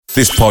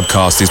This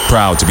podcast is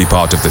proud to be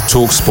part of the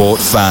TalkSport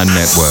Fan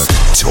Network.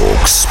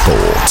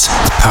 TalkSport.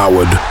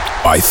 Powered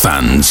by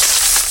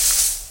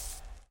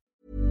fans.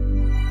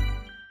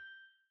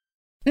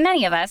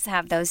 Many of us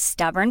have those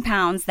stubborn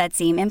pounds that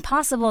seem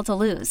impossible to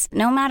lose,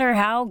 no matter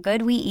how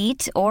good we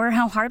eat or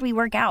how hard we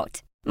work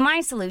out. My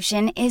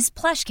solution is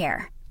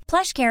PlushCare.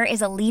 PlushCare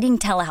is a leading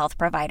telehealth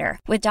provider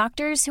with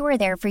doctors who are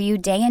there for you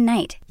day and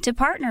night to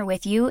partner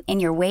with you in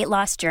your weight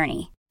loss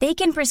journey. They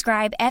can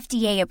prescribe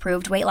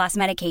FDA-approved weight loss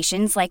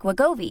medications like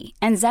Wegovy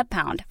and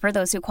Zepbound for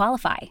those who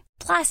qualify.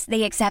 Plus,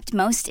 they accept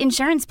most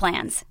insurance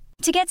plans.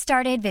 To get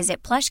started,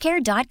 visit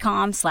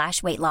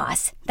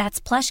plushcare.com/weightloss. That's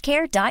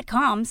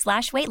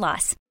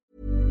plushcare.com/weightloss.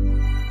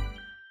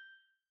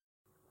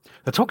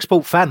 The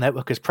TalkSport Fan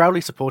Network is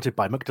proudly supported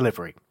by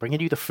McDelivery, bringing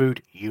you the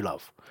food you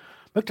love.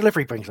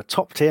 McDelivery brings a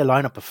top-tier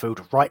lineup of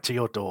food right to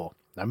your door.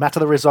 No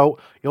matter the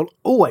result, you'll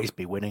always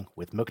be winning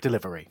with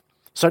McDelivery.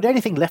 So the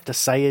only thing left to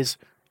say is,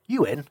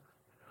 you in?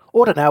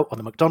 Order now on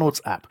the McDonald's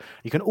app.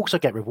 You can also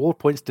get reward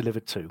points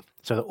delivered too,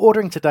 so that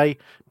ordering today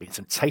means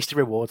some tasty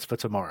rewards for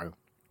tomorrow.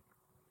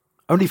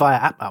 Only via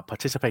app at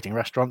participating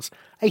restaurants,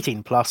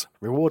 18 plus,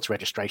 rewards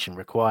registration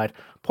required,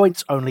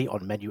 points only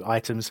on menu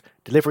items,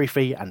 delivery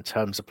fee and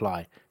terms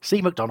apply.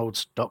 See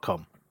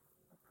mcdonalds.com.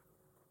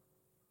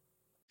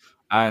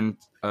 And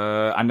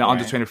the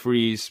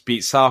under-23s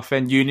beat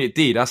Southend Unit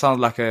D. That sounds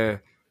like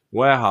a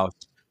warehouse.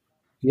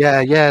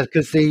 Yeah,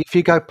 because if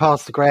you go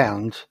past the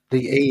ground,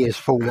 the E is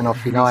falling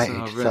off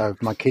United. So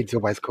my kids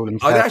always call them.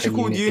 Are they actually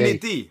called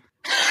Unit D?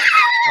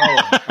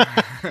 Oh.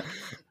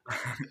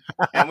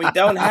 And we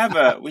don't have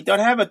a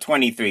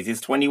 23s.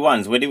 It's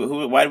 21s. Why do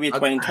we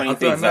have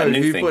 23s? Is that a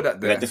new thing? Is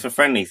that just for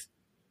friendlies?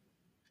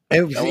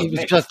 It was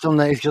just on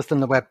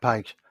the web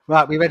page.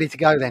 Right, we ready to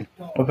go then?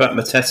 What about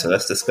Mateta?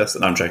 Let's discuss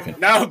it. I'm joking.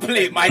 No,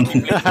 please,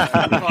 Mikey. Please.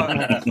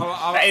 That's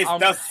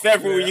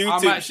several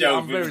YouTube shows.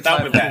 I'm very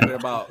tired of talking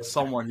about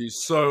someone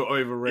who's so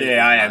overrated.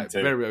 Yeah, I am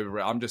too. Very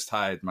overrated. I'm just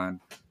tired,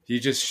 man.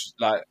 He just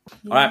all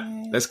right,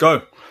 let's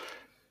go.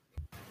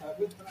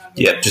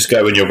 Yeah, just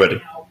go when you're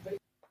ready.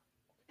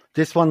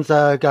 This one's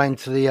going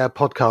to the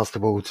podcast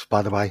awards,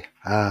 by the way.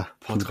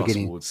 From the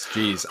beginning. Awards.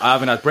 Jeez, I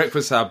haven't had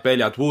breakfast. I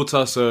barely had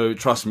water, so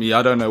trust me,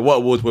 I don't know what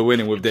award we're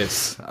winning with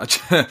this. I'm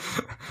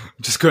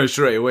just going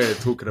straight away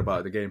talking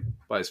about the game,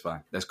 but it's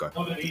fine. Let's go.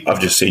 I've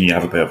just seen you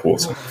have a bit of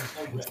water.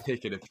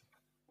 Taking it.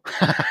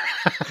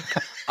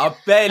 I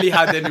barely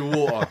had any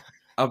water.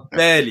 Oh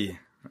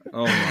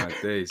my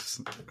days.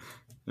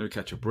 Let me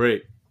catch a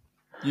break.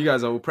 You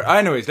guys are all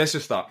anyways, let's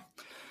just start.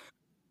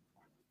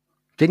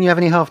 Didn't you have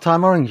any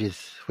half-time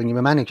oranges when you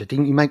were manager?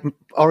 Didn't you make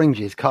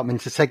oranges, cut them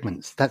into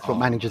segments? That's what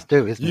managers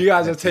do, isn't it? You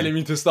guys are telling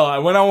me to start.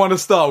 And when I want to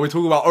start, we're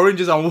talking about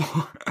oranges and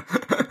water.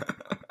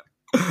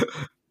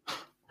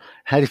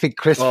 How do you think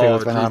Chris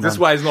feels when I'm That's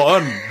why he's not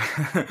on.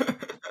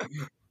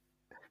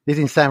 He's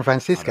in San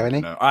Francisco,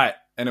 isn't he? All right.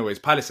 Anyways,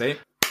 Palace,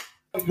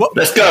 What?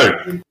 Let's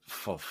go.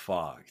 For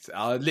fuck.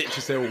 I'll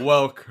literally say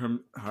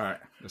welcome. All right,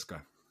 let's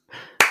go.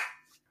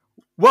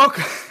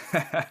 Welcome.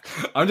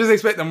 I'm just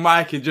expecting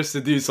Mikey just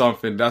to do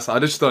something. I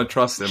just don't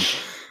trust him.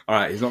 All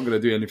right, he's not going to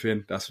do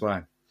anything. That's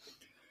fine.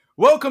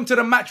 Welcome to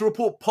the Match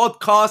Report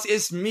podcast.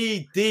 It's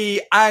me,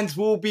 D, and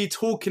we'll be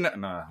talking.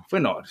 No, we're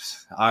not.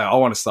 I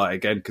want to start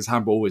again because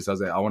Hambo always does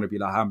it. I want to be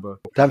like Hambo.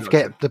 Don't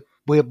forget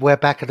we're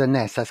back at the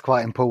nest. That's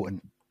quite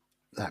important.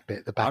 That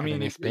bit, the back of the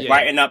nest bit.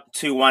 Brighton up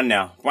 2-1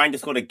 now. Brian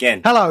just scored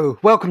again. Hello,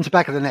 welcome to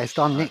Back of the Nest.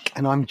 I'm Nick,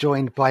 and I'm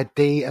joined by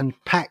D and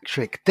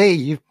Patrick. D,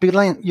 you've been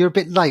late. You're a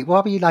bit late.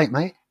 Why were you late,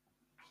 mate?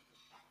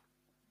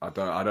 I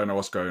don't know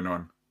what's going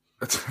on.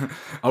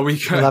 Are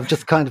we? Well, I've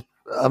just kind of.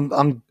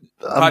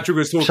 Patrick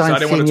was talking, so I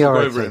didn't want to talk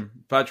over him.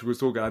 Patrick was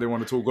talking, I didn't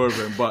want to talk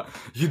over him, but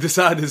you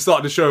decided to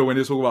start the show when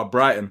they talk about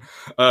Brighton,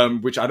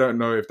 which I don't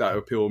know if that will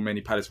appeal to many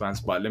Palace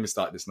fans, but let me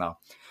start this now.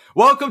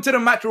 Welcome to the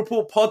Match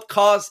Report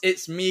podcast.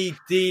 It's me,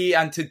 D,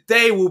 and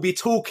today we'll be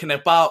talking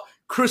about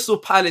Crystal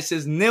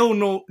Palace's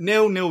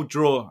 0-0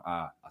 draw.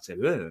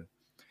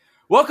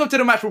 Welcome to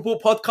the Match Report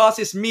podcast.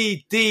 It's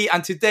me, D,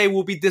 and today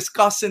we'll be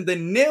discussing the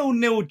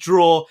 0-0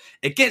 draw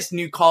against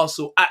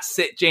Newcastle at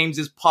St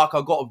James's Park.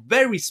 I've got a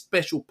very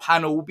special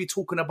panel. We'll be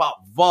talking about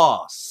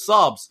VAR,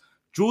 subs,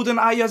 Jordan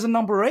Ayew as a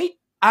number 8,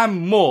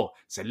 and more.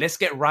 So let's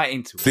get right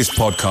into it. This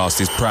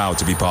podcast is proud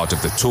to be part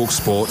of the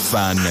TalkSport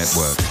Fan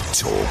Network.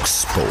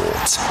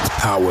 TalkSport.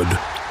 Powered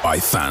by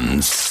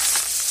fans.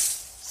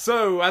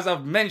 So, as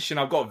I've mentioned,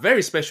 I've got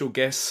very special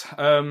guests.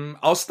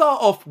 I'll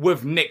start off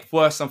with Nick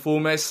first and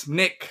foremost.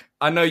 Nick,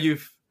 I know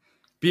you've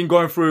been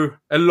going through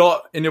a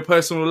lot in your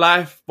personal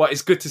life, but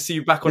it's good to see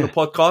you back on the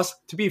podcast.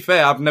 To be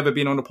fair, I've never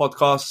been on the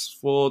podcast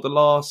for the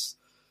last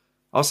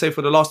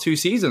 2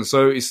 seasons.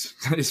 So it's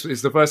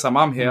the first time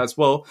I'm here as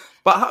well.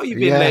 But how have you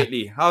been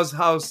lately? How's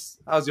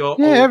your...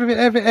 Yeah,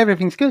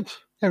 everything's good.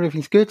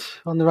 Everything's good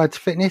on the road to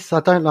fitness. I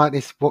don't like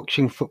this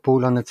watching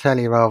football on the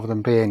telly rather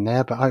than being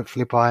there, but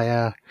hopefully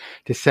by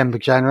December,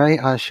 January,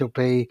 I shall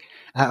be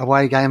at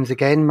away games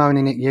again,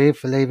 moaning at you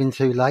for leaving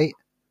too late.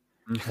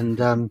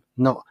 and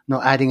not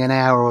adding an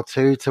hour or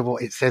two to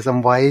what it says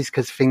on Waze,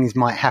 because things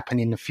might happen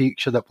in the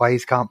future that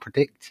Waze can't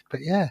predict.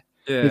 But yeah.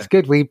 It's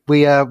good.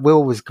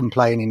 Will was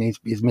complaining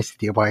he's missed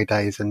the away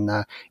days, and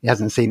he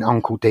hasn't seen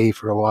Uncle D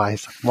for a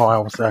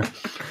while. So,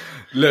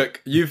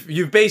 look,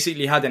 you've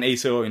basically had an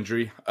ACL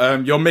injury.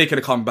 You're making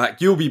a comeback.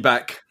 You'll be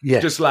back. Yeah,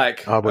 just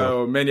like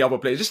many other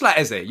players. Just like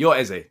Eze. You're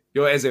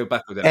Eze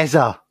back with them. Eze.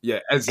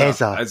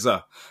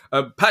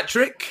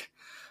 Patrick,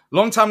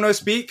 long time no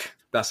speak.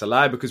 That's a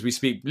lie, because we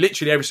speak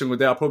literally every single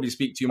day. I'll probably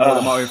speak to you more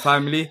than my own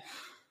family.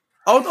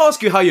 I would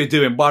ask you how you're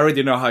doing, but I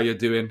already know how you're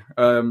doing.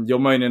 You're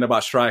moaning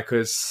about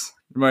strikers,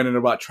 you're moaning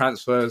about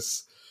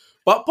transfers.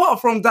 But apart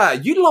from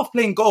that, you love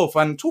playing golf.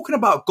 And talking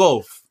about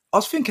golf, I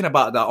was thinking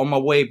about that on my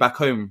way back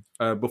home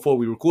before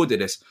we recorded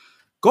this.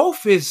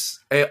 Golf is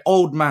an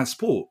old man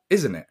sport,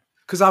 isn't it?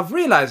 Because I've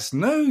realised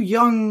no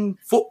young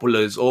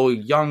footballers or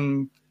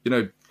young,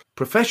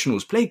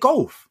 professionals play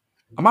golf.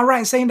 Am I right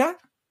in saying that?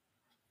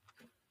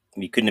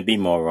 You couldn't have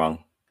been more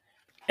wrong.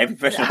 Every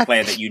professional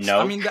player that you know,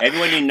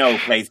 everyone you know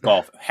plays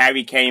golf.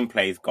 Harry Kane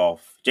plays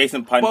golf.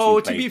 Jason Puncheon plays golf.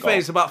 Well, to be fair,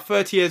 he's about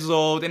 30 years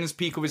old, in his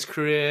peak of his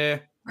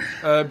career.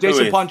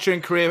 Jason Puncheon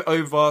career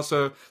over,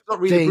 so not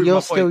really.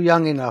 You're still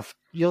young enough.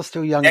 You're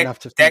still young enough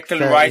to think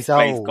Declan Rice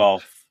plays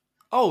golf.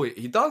 Oh,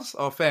 he does?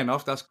 Oh, fair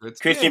enough. That's good.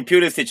 Christian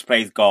Pulisic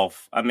plays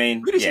golf. I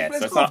mean, so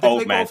it's not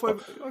old man.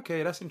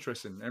 Okay, that's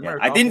interesting.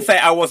 I didn't say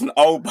I wasn't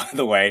old, by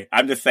the way.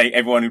 I'm just saying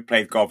everyone who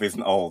plays golf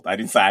isn't old. I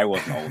didn't say I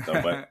wasn't old,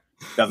 though, but...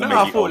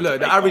 I thought, look,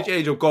 the average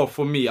age of golf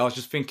for me, I was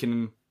just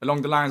thinking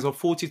along the lines of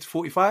 40 to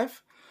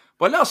 45.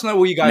 But let us know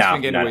what you guys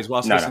think anyways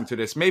whilst listening to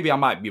this. Maybe I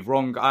might be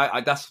wrong.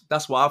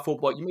 That's what I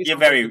thought. But you're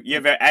very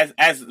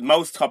as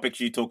most topics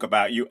you talk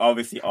about, you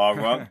obviously are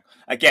wrong.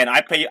 Again,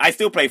 I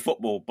still play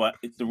football, but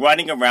the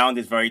running around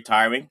is very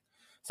tiring.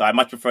 So I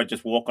much prefer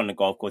just walk on the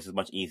golf course. It's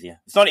much easier.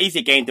 It's not an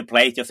easy game to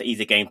play. It's just an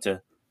easy game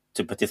to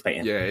participate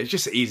in. Yeah, it's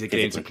just an easy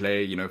game to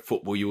play.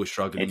 Football you were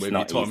struggling with.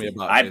 You told me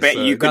about I bet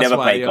you could never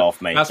play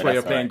golf, mate. That's why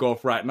you're playing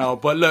golf right now.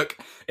 But look,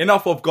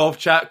 enough of golf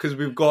chat, because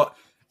we've got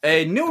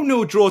a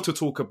 0-0 draw to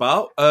talk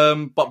about.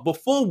 But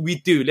before we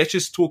do, let's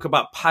just talk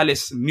about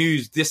Palace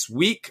news this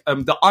week.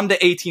 The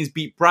under-18s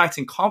beat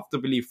Brighton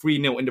comfortably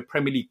 3-0 in the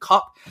Premier League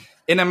Cup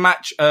in a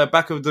match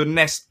back of the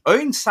Nest's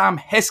own Sam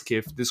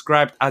Hesketh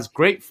described as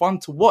great fun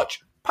to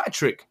watch.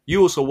 Patrick,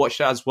 you also watched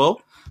that as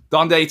well. The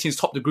under-18s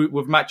topped the group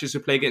with matches to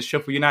play against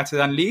Sheffield United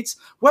and Leeds.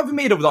 What have you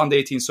made of the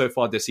under-18s so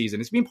far this season?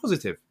 It's been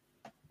positive.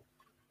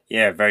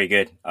 Yeah, very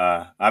good.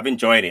 I've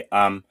enjoyed it.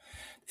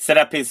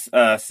 Setup is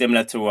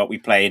similar to what we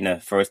play in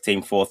the first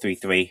team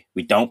 4-3-3.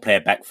 We don't play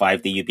a back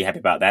 5D. You'd be happy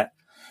about that.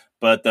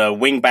 But the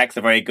wing backs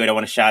are very good. I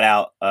want to shout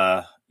out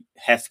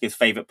Hesketh's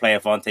favourite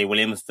player, Vontae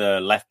Williams, the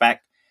left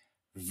back.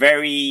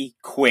 Very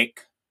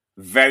quick,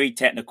 very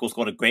technical.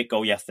 Scored a great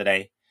goal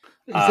yesterday.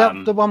 Is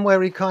that the one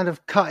where he kind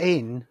of cut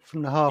in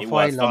from the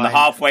halfway line? From the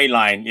halfway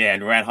line, yeah,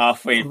 and ran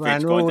halfway.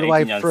 Ran all the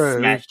way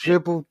through,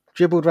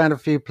 dribbled around a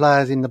few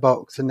players in the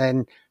box and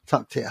then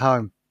tucked it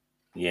home.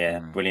 Yeah,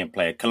 brilliant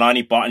player.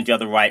 Kalani Barton, the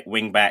other right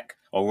back,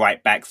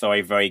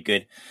 very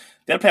good.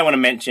 The other player I want to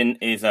mention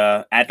is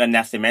Adlan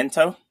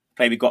Nascimento,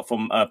 player we got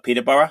from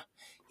Peterborough.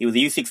 He was a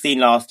U16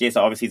 last year,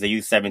 so obviously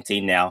he's a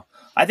U17 now.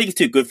 I think he's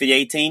too good for the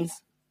 18s,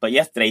 but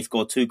yesterday he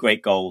scored 2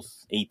 great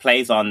goals. He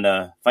plays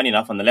funny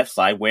enough, on the left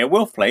side where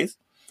Wilf plays.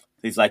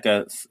 He's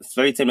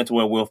very similar to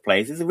where Wilf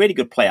plays. He's a really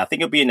good player. I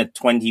think he'll be in the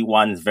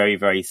 21s very,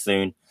 very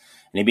soon. And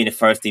he'll be in the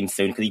first team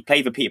soon because he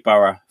played for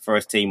Peterborough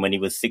first team when he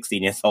was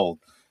 16 years old.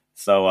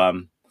 So,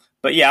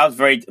 but yeah, I was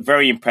very,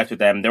 very impressed with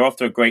them. They're off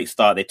to a great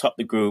start. They topped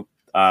the group.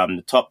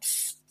 The top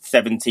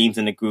 7 teams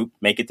in the group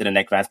make it to the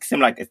next round.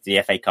 Similar like it's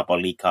the FA Cup or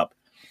League Cup.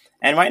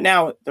 And right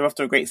now, they're off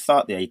to a great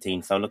start, the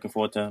 18. So looking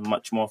forward to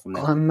much more from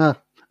them.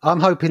 I'm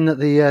hoping that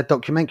the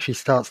documentary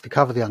starts to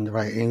cover the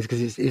under-18s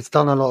because it's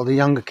done a lot of the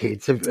younger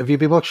kids. Have you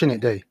been watching it,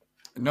 Dee?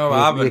 No,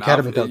 I haven't. The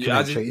Academy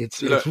documentary.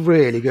 It's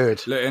really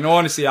good. Look, and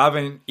honestly, I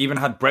haven't even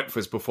had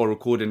breakfast before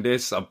recording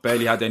this. I've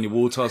barely had any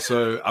water,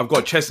 so I've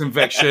got chest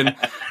infection.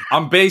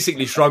 I'm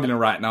basically struggling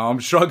right now.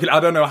 I'm struggling. I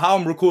don't know how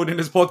I'm recording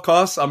this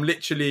podcast. I've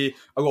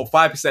got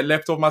 5%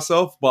 left of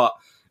myself, but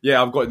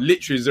yeah, I've got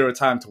literally 0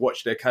 time to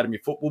watch the academy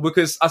football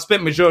because I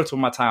spent majority of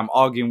my time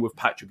arguing with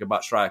Patrick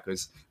about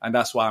strikers, and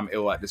that's why I'm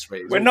ill at this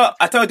rate.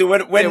 I told you, we're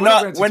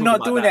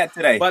not doing that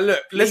today. But look,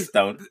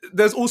 don't.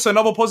 There's also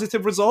another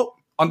positive result.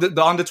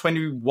 The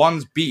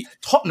under-21s beat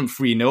Tottenham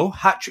 3-0,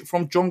 hat-trick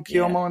from John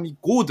Kiamani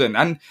Gordon.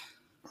 And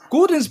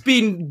Gordon's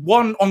been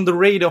one on the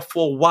radar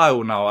for a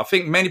while now. I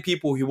think many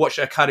people who watch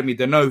the academy,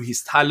 they know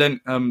his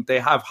talent. They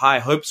have high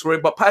hopes for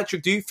it. But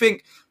Patrick, do you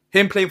think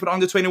him playing for the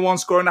under-21,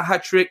 scoring a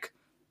hat-trick,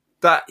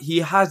 that he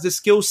has the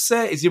skill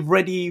set? Is he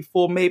ready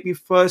for maybe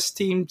first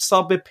team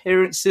sub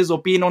appearances or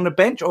being on the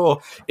bench?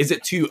 Or is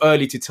it too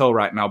early to tell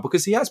right now?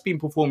 Because he has been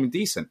performing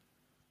decent.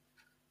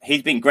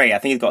 He's been great. I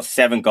think he's got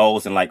 7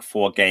 goals in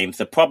 4 games.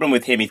 The problem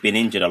with him, he's been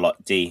injured a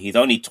lot, D. He's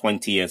only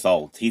 20 years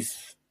old.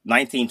 He's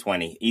 19,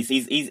 20.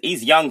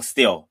 He's young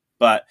still,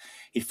 but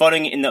he's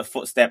following in the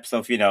footsteps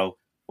of,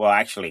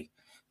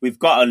 we've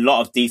got a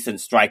lot of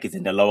decent strikers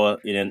in the lower.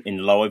 In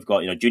the lower, we've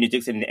got Junior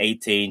Dixon in the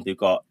 18s. We've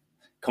got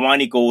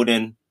Kamani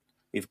Gordon.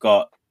 We've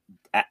got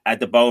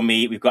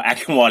Adebomi. We've got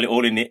Akinwale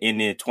all in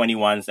the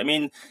 21s. I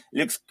mean,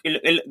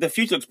 the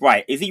future looks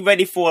bright. Is he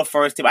ready for a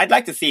first team? I'd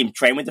like to see him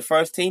train with the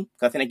first team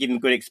because I think they give him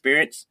good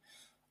experience.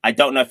 I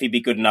don't know if he'd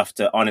be good enough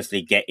to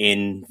honestly get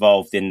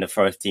involved in the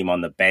first team on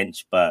the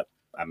bench, but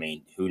I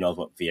mean, who knows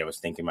what Vieira's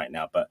thinking right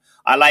now. But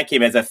I like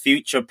him as a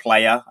future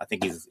player. I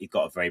think he's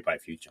got a very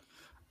bright future.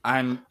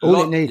 And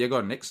all it needs, go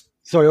on, next.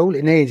 Sorry, all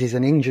it needs is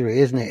an injury,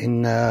 isn't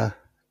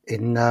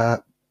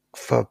it?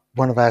 For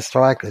one of our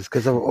strikers,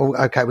 because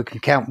okay, we can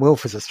count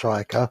Wilf as a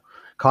striker,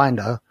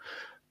 kinda,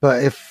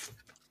 but if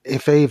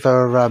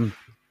either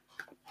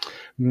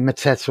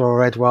Mateta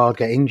or Edouard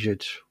get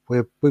injured,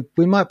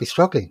 we might be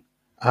struggling.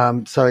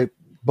 So it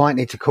might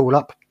need to call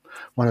up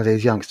one of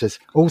these youngsters.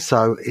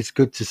 Also, it's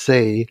good to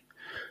see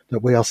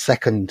that we are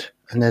second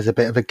and there's a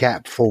bit of a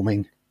gap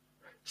forming.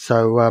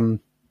 So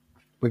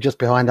we're just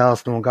behind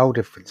Arsenal on goal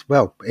difference.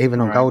 Well,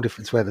 even on goal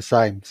difference, we're the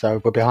same. So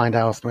we're behind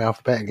Arsenal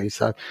alphabetically.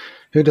 So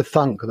who'd have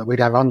thunk that we'd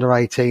have under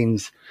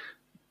 18s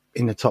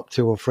in the top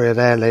 2 or 3 of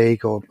their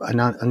league, and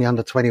the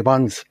under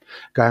 21s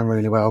going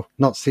really well?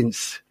 Not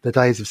since the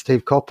days of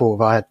Steve Coppell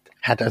have I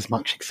had as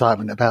much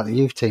excitement about the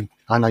youth team.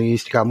 I know you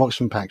used to go and watch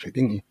them, Patrick,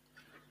 didn't you?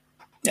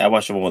 Yeah, I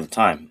watch them all the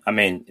time. I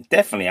mean,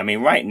 definitely. I mean,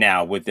 right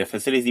now with the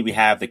facility we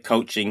have, the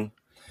coaching,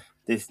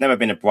 there's never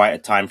been a brighter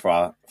time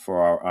for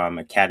our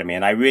academy,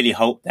 and I really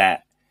hope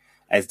that,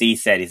 as Dee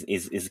said,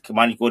 is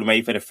Kamani Gordon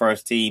ready for the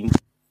first team?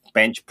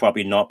 Bench,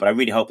 probably not, but I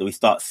really hope that we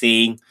start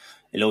seeing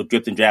a little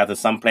drips and drabs of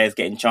some players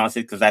getting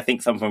chances, because I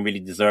think some of them really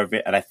deserve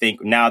it. And I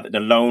think now that the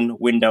loan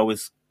window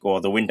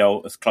the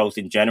window is closed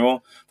in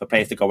general for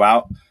players to go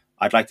out,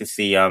 I'd like to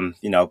see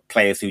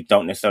players who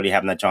don't necessarily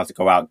have that chance to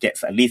go out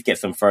at least get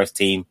some first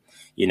team,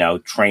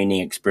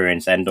 training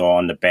experience and or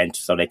on the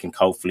bench, so they can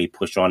hopefully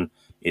push on.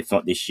 If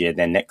not this year,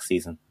 then next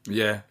season.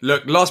 Yeah.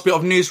 Look, last bit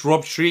of news,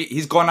 Rob Street,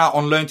 he's gone out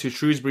on loan to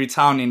Shrewsbury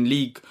Town in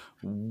League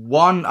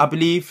 1, I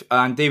believe.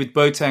 And David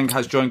Boateng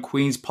has joined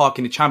Queen's Park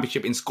in the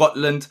Championship in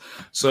Scotland.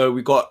 So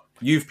we've got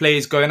youth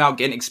players going out,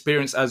 getting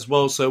experience as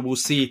well. So we'll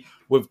see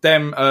with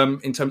them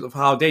in terms of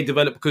how they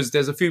develop, because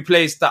there's a few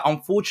players that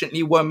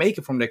unfortunately won't make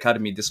it from the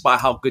academy, despite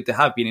how good they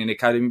have been in the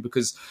academy,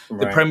 because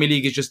the Premier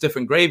League is just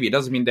different gravy. It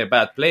doesn't mean they're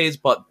bad players,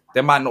 but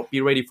they might not be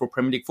ready for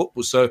Premier League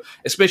football. So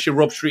especially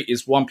Rob Street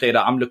is one player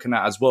that I'm looking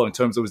at as well in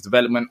terms of his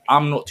development.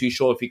 I'm not too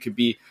sure if he could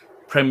be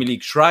Premier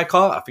League striker.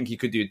 I think he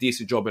could do a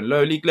decent job in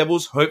lower league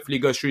levels. Hopefully he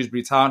goes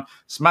Shrewsbury Town,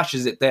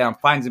 smashes it there and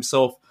finds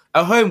himself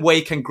a home where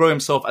he can grow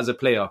himself as a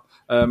player.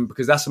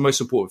 Because that's the most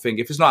important thing.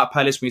 If it's not at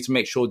Palace, we need to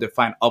make sure they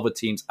find other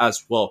teams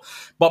as well.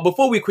 But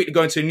before we quickly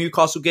go into the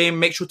Newcastle game,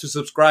 make sure to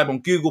subscribe on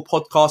Google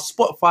Podcasts,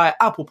 Spotify,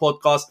 Apple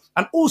Podcasts,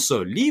 and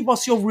also leave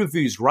us your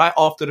reviews right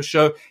after the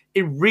show.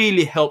 It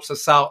really helps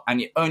us out,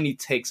 and it only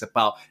takes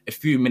about a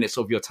few minutes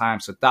of your time,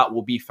 so that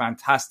will be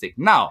fantastic.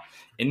 Now,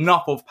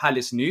 enough of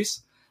Palace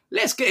news.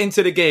 Let's get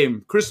into the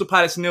game. Crystal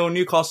Palace 0,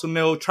 Newcastle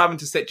 0, travelling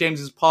to St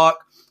James's Park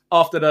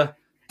after the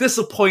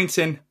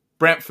disappointing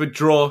Brentford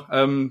draw.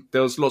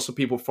 There was lots of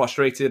people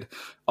frustrated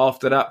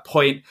after that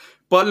point.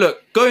 But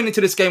look, going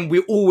into this game, we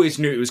always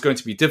knew it was going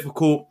to be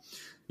difficult.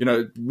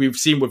 We've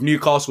seen with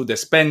Newcastle, they're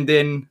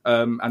spending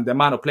and the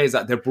amount of players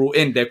that they've brought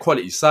in, their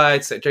quality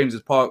side. St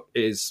James's Park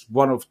is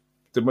one of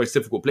the most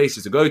difficult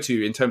places to go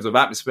to in terms of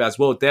atmosphere as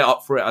well. They're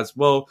up for it as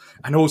well.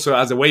 And also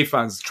as away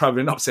fans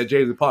travelling up St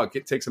James's Park,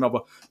 it takes another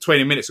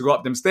 20 minutes to go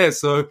up them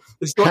stairs. So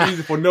it's not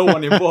easy for no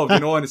one involved,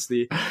 in all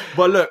honesty.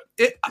 But look,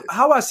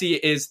 how I see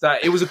it is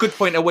that it was a good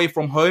point away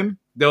from home.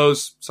 There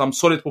was some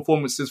solid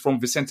performances from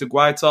Vicente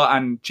Guaita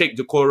and Cheick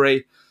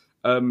Doucouré.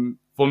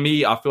 For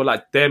me, I feel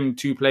like them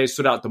two players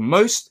stood out the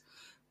most.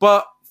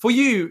 But for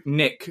you,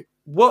 Nick,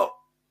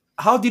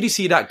 how did you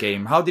see that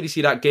game? How did you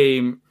see that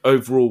game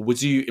overall?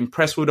 Was you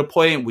impressed with the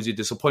point? Was you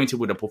disappointed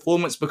with the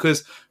performance?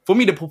 Because for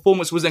me, the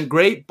performance wasn't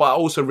great, but I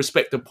also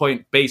respect the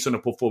point based on the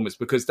performance,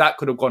 because that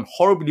could have gone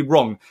horribly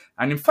wrong.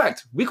 And in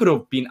fact, we could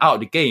have been out of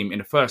the game in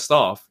the first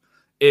half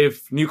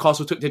if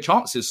Newcastle took their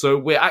chances. So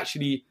we're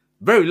actually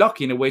very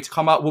lucky in a way to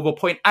come out with a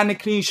point and a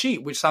clean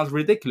sheet, which sounds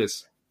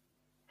ridiculous.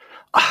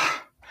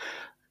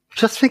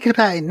 Just thinking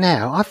about it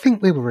now, I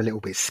think we were a little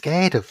bit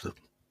scared of them.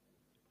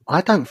 I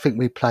don't think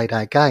we played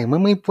our game.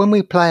 When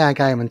we play our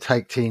game and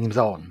take teams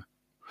on,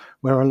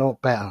 we're a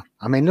lot better.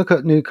 I mean, look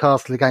at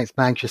Newcastle against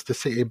Manchester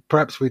City.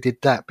 Perhaps we did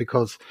that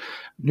because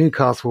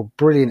Newcastle were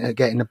brilliant at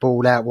getting the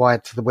ball out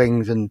wide to the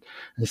wings and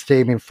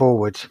steaming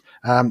forward.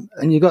 And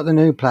you got the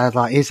new players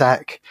like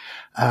Isaac,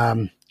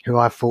 who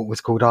I thought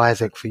was called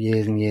Isaac for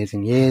years and years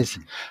and years.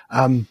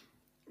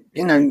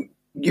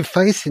 You're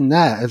facing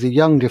that as a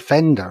young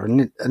defender,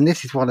 and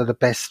this is one of the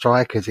best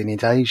strikers in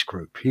his age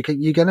group.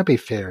 You're going to be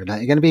fearing that.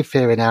 You're going to be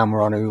fearing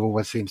Almiron, who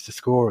always seems to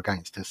score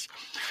against us.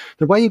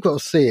 The way you've got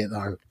to see it,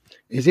 though,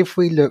 is if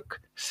we look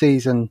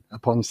season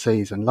upon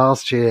season.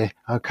 Last year,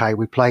 okay,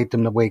 we played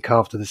them the week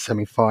after the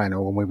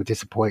semi-final, and we were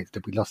disappointed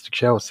that we lost to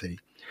Chelsea.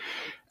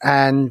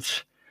 And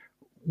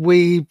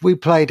We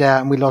played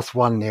out and we lost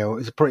 1-0. It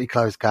was a pretty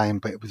close game,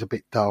 but it was a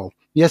bit dull.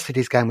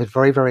 Yesterday's game was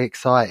very, very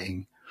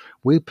exciting.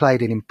 We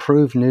played an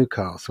improved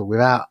Newcastle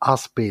without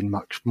us being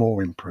much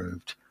more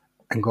improved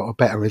and got a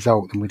better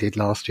result than we did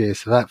last year.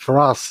 So that, for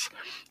us,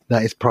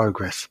 that is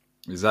progress.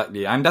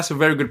 Exactly. And that's a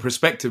very good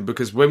perspective,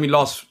 because when we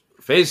last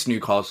faced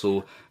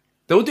Newcastle,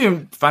 they were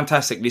doing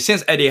fantastically.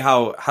 Since Eddie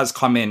Howe has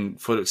come in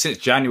since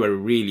January,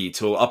 really,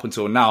 till up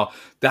until now,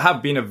 they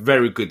have been a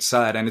very good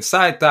side. And it's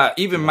sad that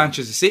even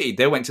Manchester City,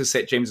 they went to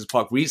St. James's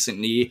Park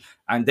recently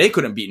and they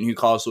couldn't beat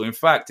Newcastle. In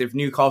fact, if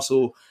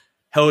Newcastle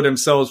held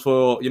themselves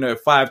for,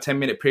 5-10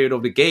 minute period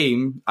of the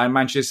game and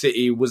Manchester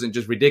City wasn't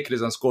just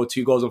ridiculous and scored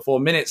 2 goals in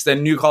 4 minutes,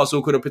 then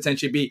Newcastle could have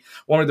potentially be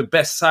one of the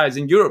best sides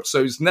in Europe.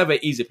 So it's never an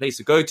easy place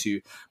to go to.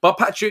 But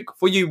Patrick,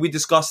 for you, we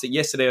discussed it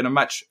yesterday on a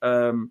match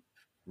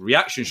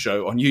reaction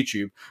show on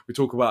YouTube. We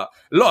talk a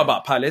lot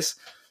about Palace,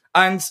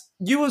 and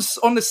you was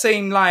on the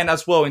same line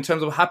as well in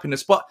terms of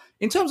happiness. But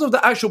in terms of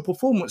the actual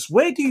performance,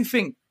 where do you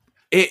think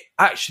it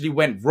actually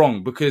went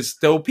wrong? Because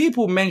there were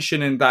people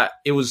mentioning that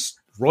it was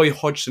Roy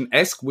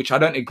Hodgson-esque, which I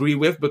don't agree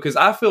with, because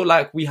I feel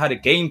like we had a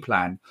game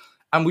plan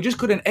and we just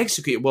couldn't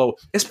execute it well,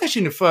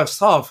 especially in the first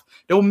half.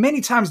 There were many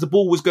times the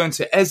ball was going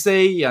to Eze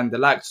and the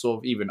likes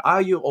of even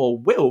Ayew or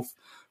Wilf,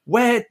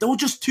 where they were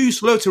just too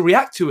slow to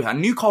react to it.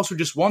 And Newcastle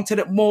just wanted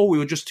it more. We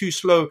were just too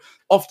slow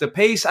off the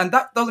pace. And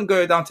that doesn't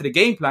go down to the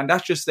game plan.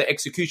 That's just the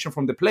execution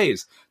from the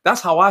players.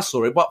 That's how I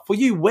saw it. But for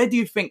you, where do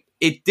you think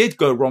it did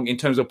go wrong in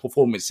terms of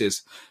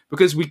performances?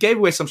 Because we gave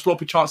away some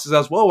sloppy chances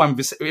as well. And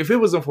if it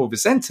wasn't for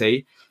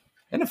Vicente,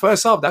 in the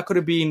first half, that could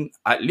have been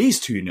at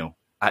least 2-0.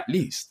 At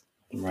least.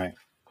 Right.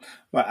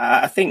 Well,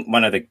 I think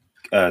one of the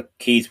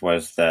keys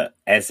was that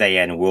Eze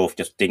and Wilf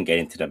just didn't get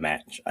into the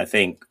match. I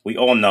think we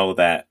all know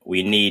that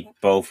we need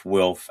both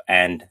Wilf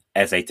and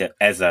Eze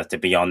to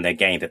be on their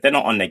game. If they're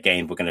not on their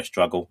game, we're going to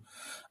struggle.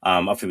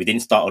 Obviously, we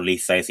didn't start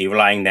Olise, so you're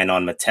relying then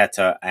on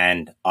Mateta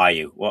and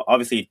Ayew. Well,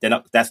 obviously,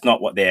 that's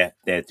not what they're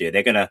doing.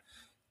 They're going to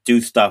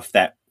do stuff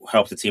that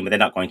helps the team, but they're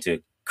not going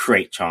to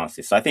create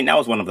chances. So I think that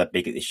was one of the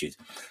biggest issues.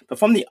 But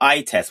from the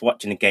eye test,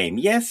 watching the game,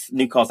 yes,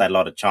 Newcastle had a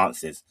lot of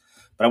chances.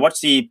 But I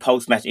watched the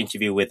post-match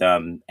interview with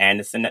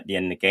Anderson at the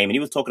end of the game, and he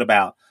was talking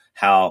about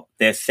how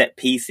their set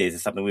pieces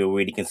is something we were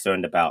really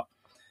concerned about.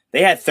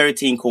 They had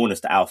 13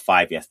 corners to our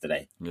 5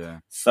 yesterday. Yeah.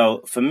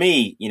 So for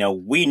me,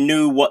 we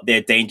knew what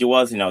their danger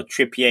was.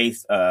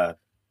 Trippier's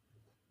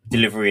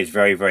delivery is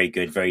very, very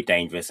good, very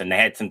dangerous, and they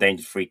had some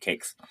dangerous free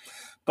kicks.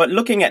 But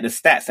looking at the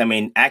stats, I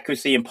mean,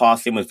 accuracy in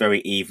passing was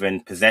very even.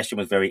 Possession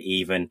was very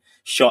even.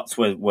 Shots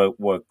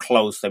were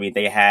close. I mean,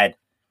 they had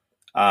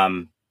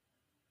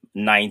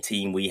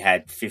 19, we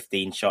had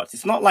 15 shots.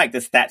 It's not like the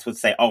stats would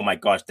say, oh my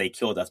gosh, they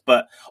killed us.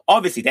 But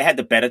obviously, they had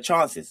the better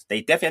chances.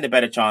 They definitely had the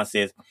better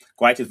chances.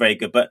 Guaita was very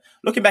good. But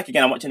looking back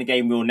again, I'm watching the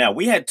game real now.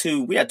 We had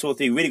 2 or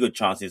 3 really good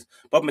chances.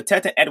 But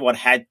Mateta and Edouard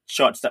had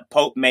shots that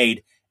Pope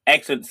made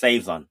excellent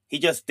saves on. He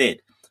just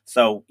did.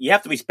 So you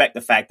have to respect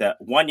the fact that,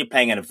 one, you're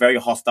playing at a very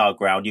hostile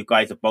ground. You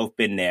guys have both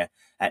been there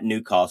at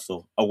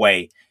Newcastle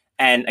away.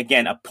 And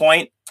again, a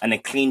point and a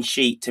clean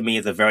sheet to me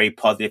is a very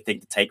positive thing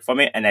to take from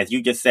it. And as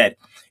you just said,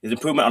 there's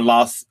improvement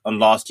on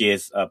last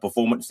year's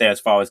performance there as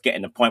far as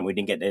getting the point. We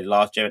didn't get there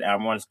last year and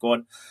Aaron Warren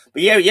scored.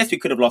 But yes, we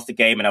could have lost the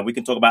game. And we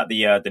can talk about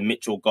the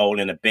Mitchell goal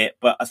in a bit.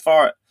 But as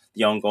far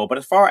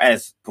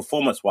as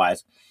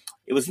performance-wise,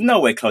 it was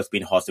nowhere close to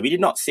being hostile. We did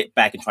not sit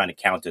back and try to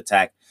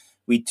counter-attack.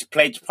 We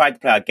tried to play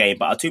our game,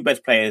 but our 2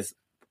 best players,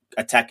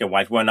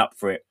 attacking-wise, weren't up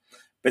for it.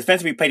 But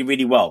defensively, we played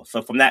really well.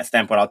 So from that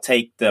standpoint, I'll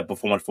take the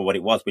performance for what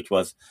it was, which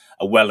was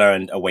a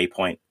well-earned away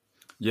point.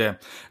 Yeah.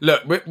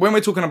 Look, when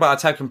we're talking about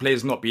attacking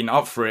players not being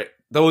up for it,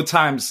 there were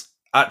times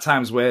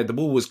where the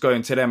ball was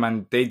going to them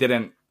and they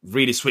didn't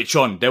really switch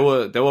on. There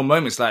were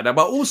moments like that.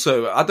 But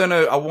also, I don't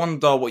know, I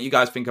wonder what you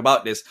guys think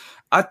about this.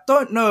 I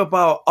don't know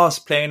about us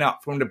playing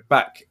up from the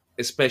back,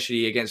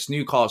 especially against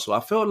Newcastle. I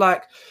feel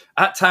like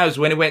at times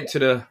when it went to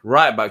the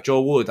right back,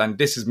 Joe Wood, and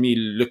this is me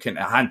looking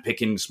at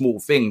handpicking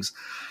small things,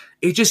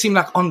 it just seemed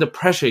like under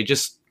pressure, he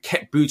just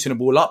kept booting the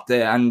ball up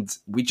there and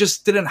we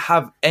just didn't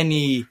have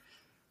any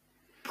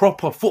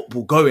proper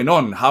football going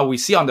on, how we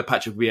see under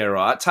Patrick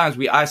Vieira. At times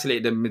we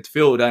isolated the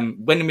midfield, and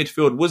when the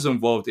midfield was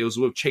involved, it was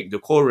with Cheick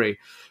Doucouré.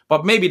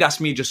 But maybe that's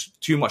me just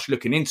too much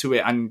looking into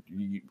it. And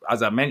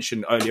as I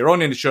mentioned earlier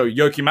on in the show,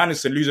 Joachim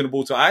Andersen losing the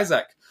ball to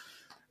Isaac.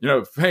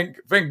 Thank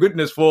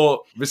goodness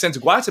for Vicente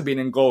Guaita being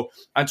in goal.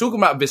 And talking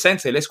about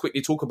Vicente, let's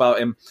quickly talk about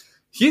him.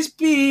 He's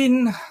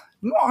been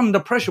not under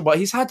pressure, but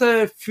he's had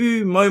a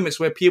few moments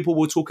where people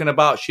were talking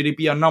about, should he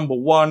be a number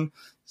 1?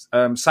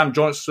 Sam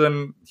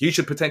Johnson, he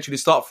should potentially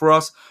start for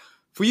us.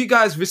 For you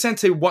guys,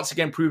 Vicente once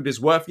again proved his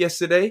worth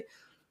yesterday.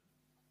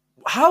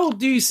 How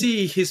do you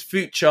see his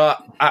future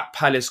at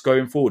Palace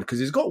going forward? Because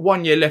he's got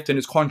 1 year left in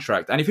his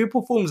contract. And if he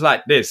performs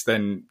like this,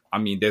 then, I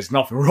mean, there's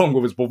nothing wrong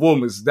with his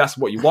performance. That's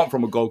what you want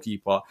from a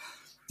goalkeeper.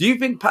 Do you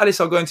think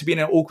Palace are going to be in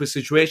an awkward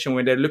situation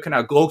when they're looking at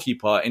a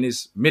goalkeeper in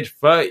his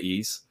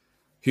mid-30s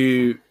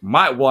who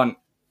might want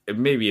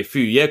maybe a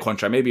few-year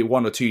contract, maybe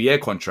 1 or 2 year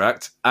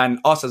contract, and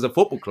us as a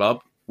football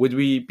club, would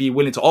we be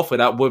willing to offer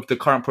that with the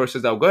current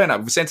process that we're going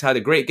at? Vicente had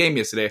a great game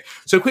yesterday.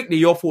 So quickly,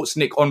 your thoughts,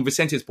 Nick, on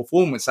Vicente's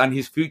performance and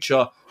his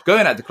future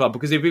going at the club?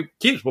 Because if he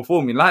keeps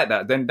performing like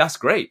that, then that's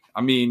great.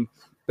 I mean,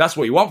 that's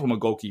what you want from a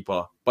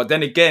goalkeeper. But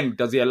then again,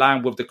 does he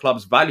align with the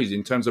club's values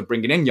in terms of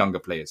bringing in younger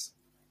players?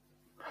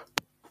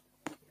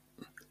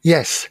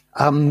 Yes,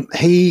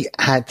 he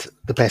had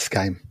the best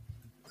game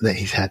that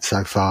he's had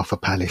so far for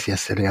Palace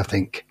yesterday, I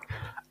think.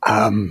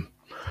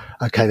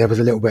 Okay, there was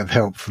a little bit of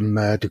help from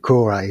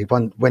Doucouré.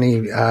 When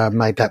he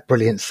made that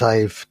brilliant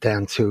save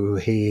down to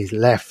his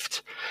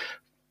left,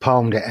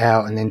 palmed it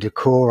out, and then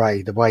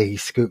Doucouré, the way he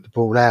scooped the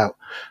ball out,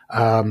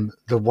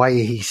 the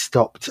way he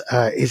stopped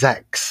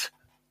Isak's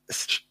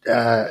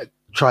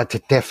tried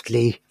to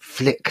deftly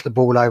flick the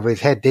ball over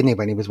his head, didn't he,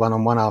 when he was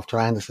one-on-one after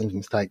Anderson's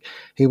mistake?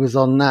 He was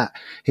on that.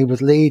 He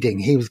was leading.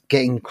 He was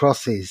getting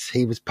crosses.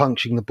 He was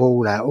punching the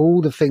ball out.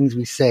 All the things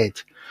we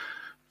said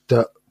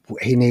that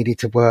he needed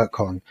to work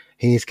on,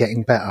 he is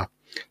getting better.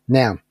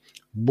 Now,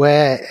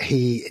 where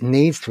he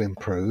needs to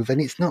improve,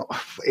 and it's not,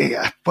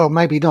 well,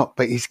 maybe not,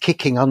 but he's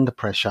kicking under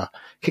pressure,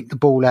 kicked the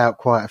ball out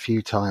quite a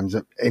few times.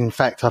 In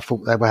fact, I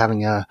thought they were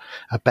having a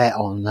bet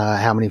on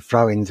how many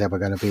throw-ins there were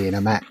going to be in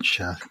a match,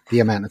 the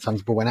amount of times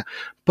the ball went out.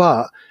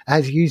 But,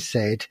 as you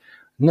said,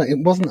 no, it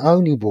wasn't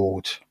only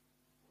Ward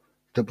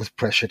that was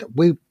pressured.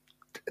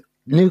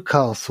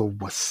 Newcastle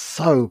was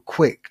so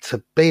quick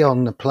to be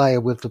on the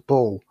player with the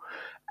ball,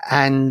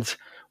 and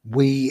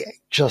we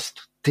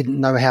just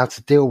didn't know how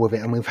to deal with it.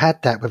 And we've had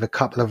that with a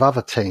couple of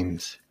other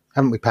teams,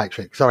 haven't we,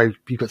 Patrick? Sorry,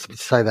 you've got something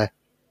to say there.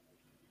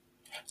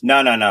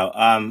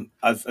 No.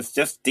 It's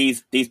just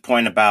these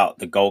point about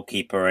the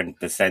goalkeeper and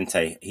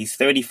Vicente. He's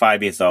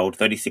 35 years old,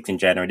 36 in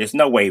January. There's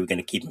no way we're going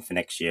to keep him for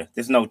next year.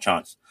 There's no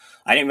chance.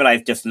 I didn't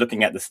realize, just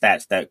looking at the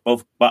stats, that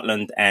both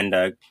Butland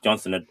and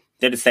Johnson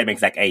they're the same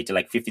exact age. They're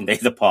like 15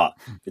 days apart.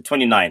 They're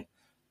 29.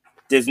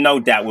 There's no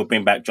doubt we'll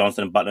bring back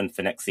Johnson and Butland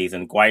for next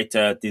season.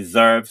 Guaita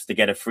deserves to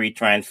get a free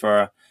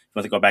transfer. If he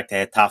wants to go back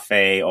to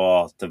Getafe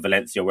or to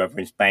Valencia or wherever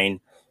in Spain,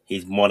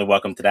 he's more than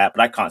welcome to that.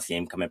 But I can't see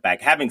him coming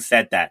back. Having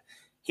said that,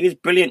 he was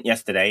brilliant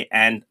yesterday,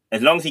 and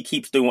as long as he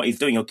keeps doing what he's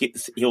doing,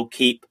 he'll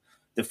keep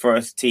the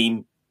first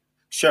team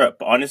shirt.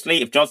 But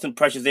honestly, if Johnson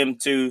pressures him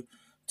to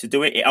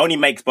do it, it only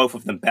makes both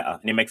of them better,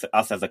 and it makes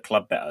us as a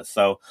club better.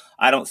 So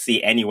I don't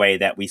see any way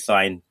that we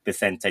sign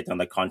Vicente on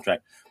the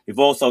contract. We've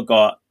also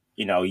got,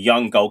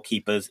 young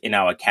goalkeepers in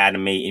our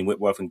academy in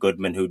Whitworth and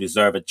Goodman who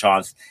deserve a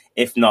chance,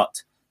 if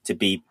not to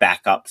be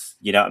backups.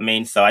 You know what I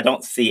mean? So I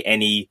don't see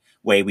any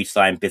way we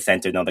sign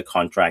Vicente another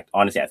contract.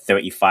 Honestly, at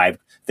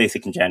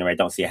 36 in January, I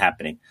don't see it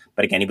happening.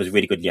 But again, he was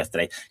really good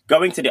yesterday.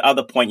 Going to the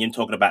other point, you're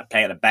talking about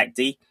playing at the back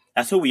D.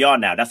 That's who we are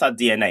now. That's our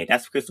DNA.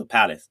 That's Crystal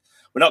Palace.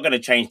 We're not going to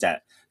change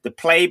that. The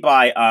play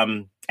by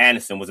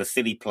Anderson was a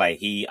silly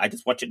play. I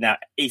just watch it now.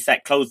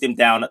 Isak closed him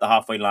down at the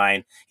halfway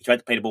line. He tried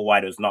to play the ball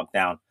wide. It was knocked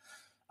down.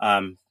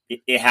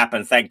 It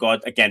happened. Thank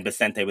God. Again,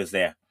 Vicente was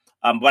there.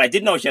 What I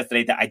did notice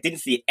yesterday, that I didn't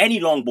see any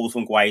long balls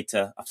from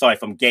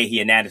from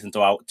Gahey and Anderson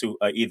to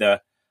either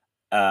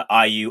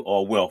Ayew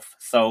or Wilf.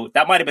 So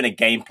that might have been a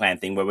game plan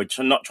thing where we're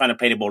not trying to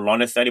play the ball long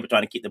necessarily, we're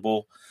trying to keep the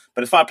ball.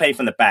 But as far as playing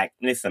from the back,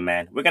 listen,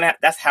 man,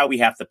 that's how we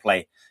have to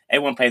play.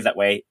 Everyone plays that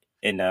way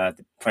in the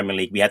Premier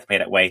League. We have to play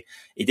that way.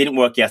 It didn't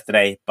work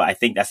yesterday, but I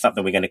think that's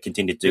something we're going to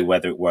continue to do,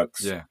 whether it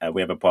works. Yeah.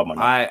 We have a problem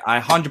or not. I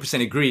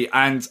 100% agree.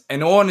 And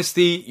in all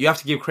honesty, you have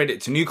to give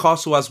credit to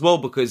Newcastle as well,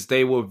 because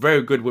they were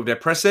very good with their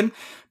pressing.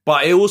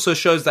 But it also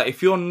shows that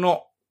if you're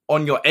not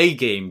on your A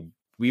game,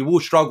 we will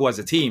struggle as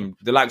a team.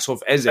 The likes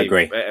of Eze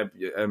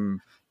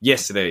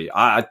yesterday,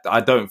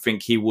 I don't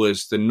think he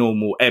was the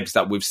normal Ebbs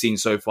that we've seen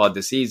so far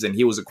this season.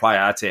 He wasn't quite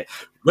at it.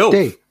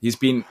 He's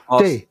been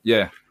asked,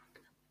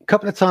 a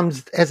couple of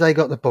times Eze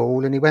got the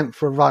ball and he went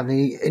for a run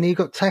and he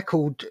got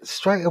tackled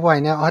straight away.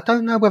 Now, I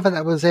don't know whether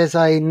that was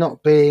Eze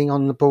not being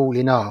on the ball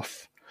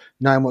enough,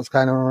 knowing what's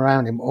going on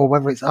around him, or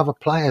whether it's other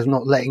players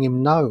not letting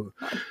him know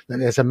that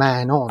there's a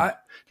man on.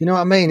 You know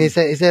what I mean? Is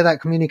there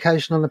that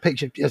communication on the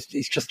pitch?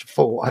 It's just a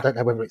thought. I don't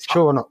know whether it's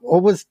true or not.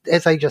 Or was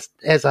Eze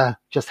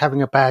just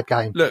having a bad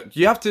game? Look,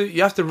 you have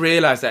to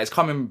realise that it's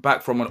coming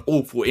back from an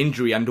awful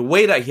injury, and the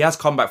way that he has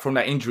come back from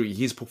that injury,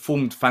 he's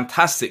performed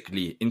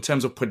fantastically in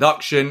terms of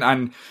production.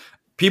 And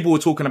people were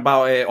talking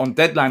about it on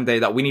deadline day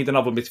that we need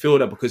another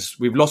midfielder because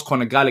we've lost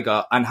Conor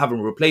Gallagher and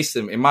haven't replaced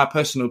him. In my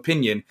personal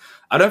opinion,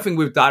 I don't think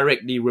we've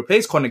directly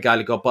replaced Conor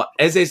Gallagher, but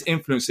Eze's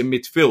influence in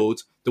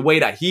midfield, the way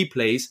that he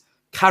plays,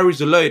 carries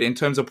the load in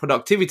terms of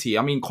productivity.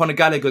 I mean, Conor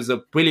Gallagher's a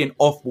brilliant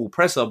off-ball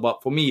presser,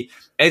 but for me,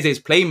 Eze's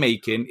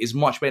playmaking is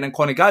much better than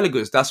Conor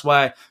Gallagher's. That's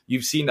why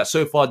you've seen that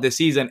so far this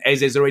season,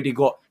 Eze's already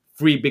got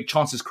 3 big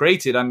chances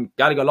created, and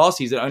Gallagher last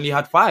season only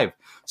had 5.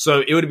 So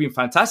it would have been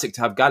fantastic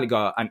to have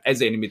Gallagher and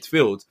Eze in the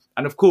midfield.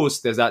 And of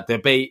course, there's that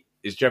debate,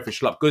 is Jeffrey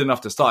Schlupp good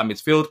enough to start in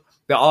midfield?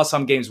 There are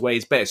some games where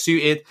he's better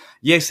suited.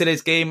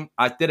 Yesterday's game,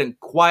 I didn't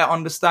quite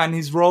understand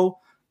his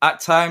role. At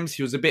times,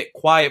 he was a bit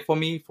quiet for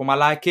me, for my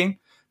liking.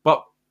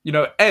 But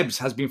Ebbs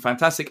has been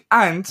fantastic,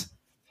 and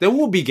there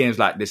will be games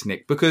like this,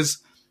 Nick, because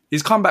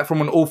he's come back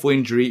from an awful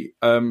injury.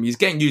 He's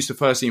getting used to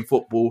first team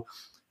football.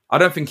 I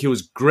don't think he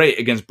was great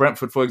against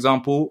Brentford, for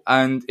example.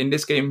 And in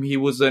this game, he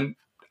wasn't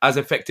as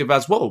effective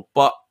as well.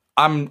 But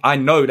I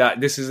know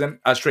that this isn't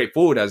as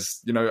straightforward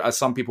as, as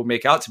some people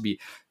make out to be.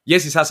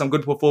 Yes, he's had some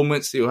good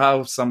performance. He'll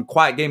have some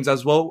quiet games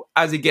as well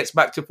as he gets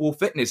back to full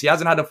fitness. He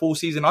hasn't had a full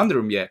season under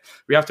him yet.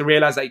 We have to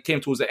realize that he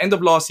came towards the end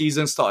of last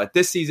season, started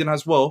this season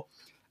as well.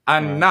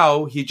 And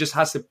now he just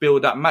has to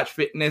build that match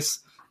fitness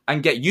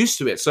and get used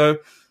to it. So,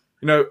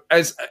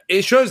 as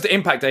it shows the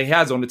impact that he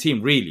has on the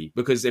team, really,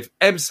 because if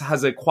Ebbs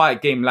has a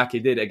quiet game like he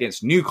did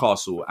against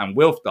Newcastle and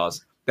Wilf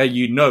does, then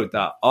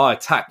that our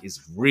attack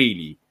is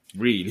really,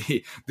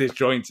 really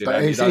disjointed.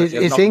 But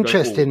it's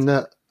interesting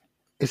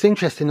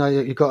that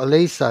you've got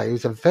Elise,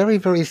 who's a very,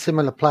 very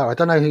similar player. I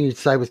don't know who you'd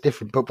say was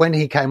different, but when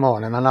he came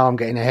on, and I know I'm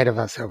getting ahead of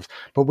ourselves,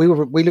 but we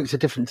looked a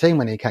different team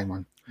when he came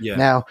on. Yeah.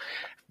 Now,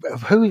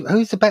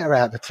 who's the better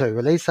out of the two,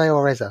 Elise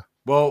or Eza?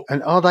 Well,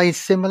 and are they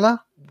similar?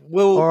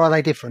 Or are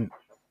they different?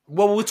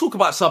 Well, we'll talk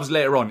about subs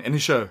later on in the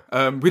show.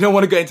 We don't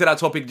want to get into that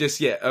topic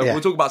just yet.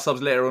 We'll talk about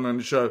subs later on in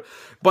the show.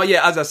 But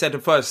yeah, as I said, the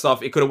first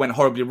half, it could have went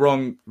horribly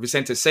wrong.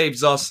 Vicente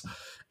saves us.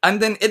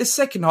 And then in the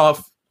second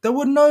half, there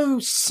were no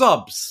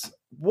subs.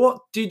 What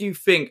did you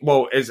think?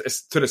 Well,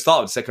 it's to the start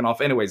of the second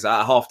half anyways,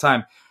 at half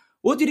time.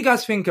 What did you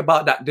guys think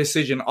about that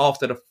decision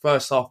after the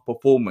first half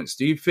performance?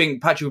 Do you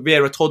think Patrick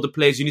Vieira told the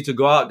players you need to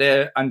go out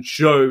there and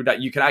show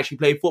that you can actually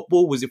play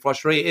football? Was he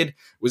frustrated?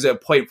 Was it a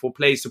point for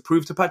players to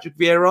prove to Patrick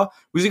Vieira?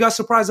 Was you guys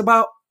surprised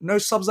about no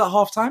subs at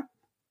half time?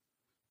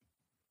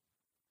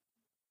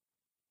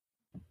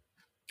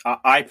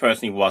 I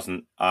personally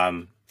wasn't.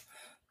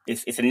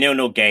 It's a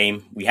 0-0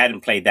 game. We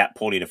hadn't played that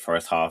poorly the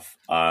first half.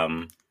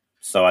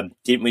 So I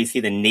didn't really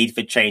see the need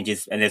for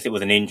changes unless it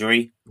was an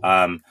injury.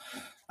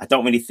 I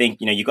don't really think,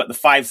 you've got the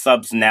 5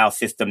 subs now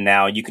system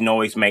now. You can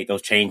always make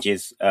those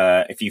changes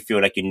if you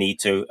feel like you need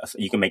to.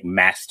 You can make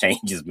mass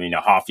changes,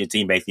 half your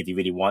team basically if you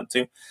really want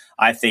to.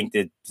 I think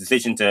the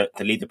decision to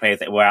leave the players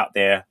that were out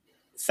there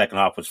second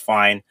half was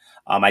fine.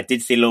 I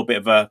did see a little bit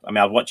of I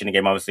was watching the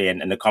game obviously,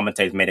 and the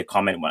commentators made a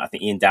comment when I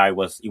think Ian Dowie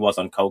was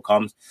on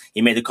co-coms.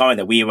 He made the comment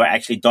that we were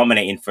actually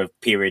dominating for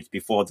periods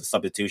before the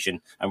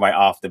substitution and right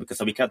after,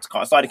 because we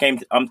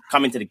started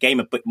coming to the game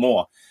a bit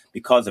more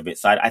because of it.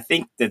 So I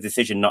think the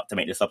decision not to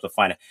make the subs was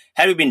fine.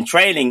 Had we been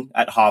trailing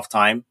at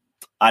halftime,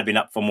 I'd been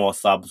up for more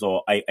subs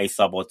or a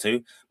sub or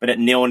two. But at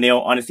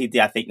 0-0, honestly,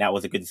 I think that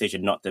was a good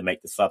decision not to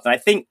make the subs. And I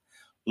think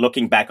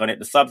looking back on it,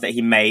 the subs that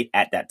he made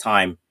at that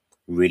time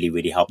really,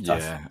 really helped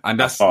us. And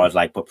that's, as far as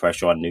put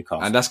pressure on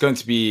Newcastle. And that's going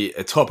to be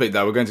a topic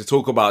that we're going to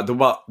talk about.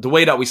 The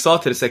way that we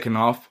started the second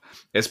half,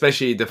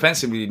 especially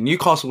defensively,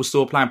 Newcastle was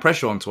still applying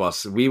pressure onto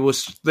us. We were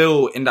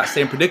still in that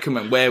same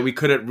predicament where we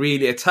couldn't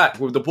really attack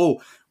with the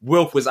ball.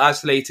 Wilf was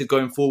isolated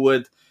going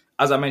forward.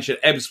 As I mentioned,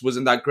 Ebbs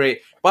wasn't that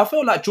great. But I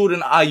felt like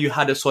Jordan Ayew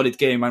had a solid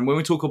game. And when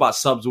we talk about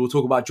subs, we'll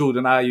talk about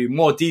Jordan Ayew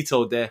more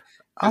detailed there.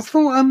 I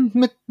thought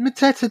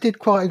Mateta did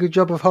quite a good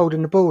job of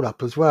holding the ball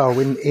up as well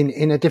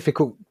in a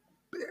difficult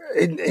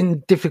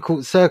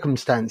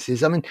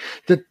circumstances. I mean,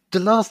 the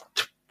last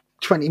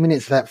 20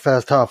 minutes of that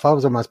first half, I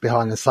was almost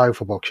behind the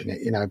sofa watching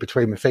it,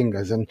 between my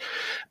fingers.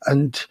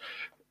 And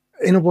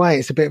in a way,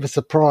 it's a bit of a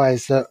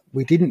surprise that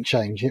we didn't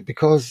change it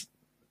because,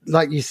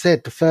 like you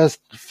said, the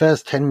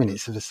first 10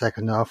 minutes of the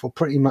second half were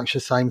pretty much the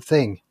same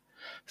thing.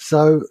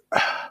 So,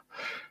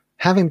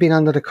 having been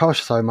under the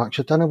cosh so much,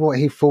 I don't know what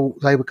he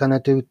thought they were going to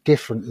do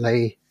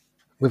differently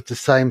with the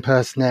same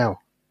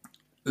personnel.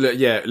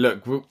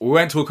 Look, we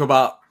won't talk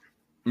about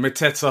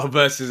Mateta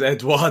versus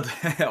Edouard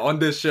on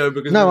this show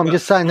because I'm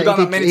just saying we've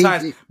done that many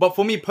times. But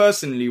for me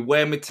personally,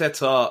 where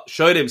Mateta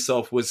showed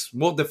himself was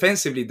more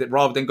defensively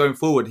rather than going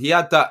forward. He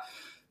had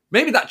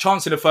maybe that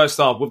chance in the first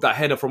half with that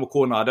header from a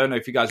corner. I don't know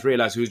if you guys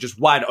realize he was just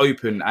wide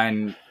open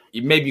and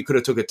maybe you could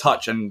have took a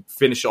touch and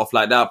finished it off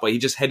like that, but he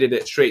just headed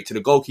it straight to the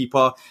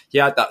goalkeeper. He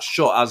had that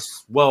shot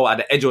as well at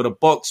the edge of the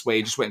box where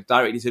he just went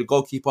directly to the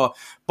goalkeeper.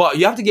 But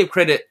you have to give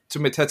credit to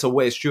Mateta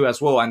where it's true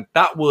as well, and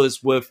that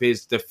was with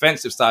his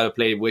defensive style of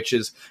play, which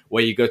is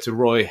where you go to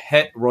Roy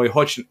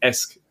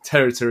Hodgson-esque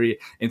territory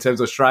in terms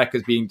of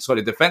strikers being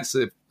solid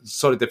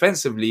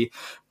defensively.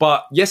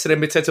 But yesterday,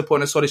 Mateta put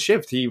on a solid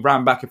shift. He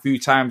ran back a few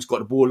times, got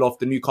the ball off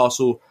the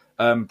Newcastle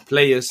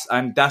players,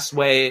 and that's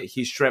where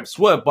his strengths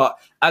were. But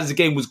as the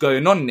game was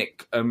going on,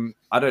 Nick,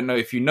 I don't know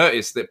if you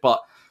noticed it, but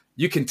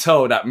you can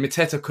tell that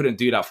Mateta couldn't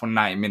do that for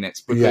 90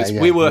 minutes because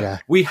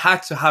we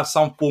had to have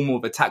some form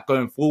of attack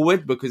going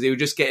forward because they were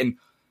just getting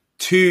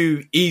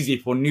too easy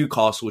for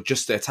Newcastle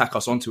just to attack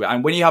us onto it.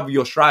 And when you have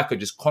your striker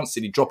just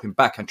constantly dropping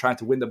back and trying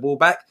to win the ball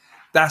back,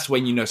 that's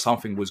when you know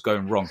something was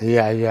going wrong.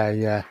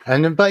 Yeah.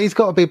 But he's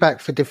got to be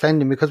back for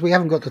defending because we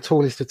haven't got the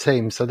tallest of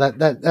teams. So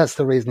that's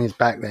the reason he's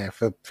back there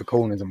for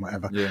corners and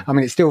whatever. Yeah. I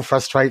mean, it still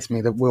frustrates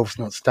me that Wilf's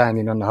not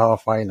standing on the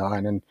halfway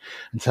line and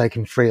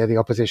taking 3 of the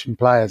opposition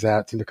players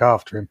out to look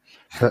after him.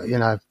 But,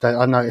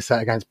 I noticed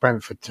that against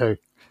Brentford too.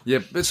 Yeah,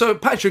 so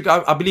Patrick,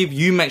 I believe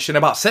you mentioned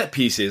about set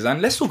pieces,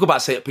 and let's talk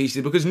about set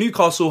pieces because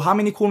Newcastle, how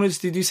many corners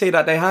did you say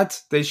that they had?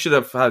 They should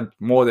have had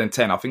more than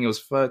 10. I think it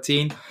was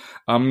 13.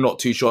 I'm not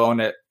too sure on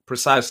it.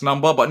 Precise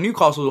number, but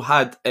Newcastle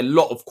had a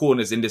lot of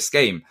corners in this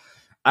game,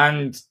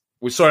 And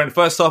we saw in the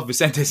first half,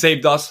 Vicente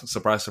saved us.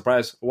 Surprise,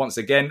 surprise, once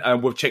again,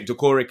 with Cheick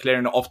Doucouré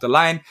clearing it off the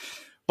line.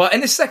 But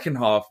in the second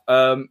half,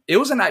 it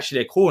wasn't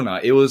actually a corner.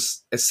 It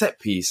was a set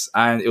piece,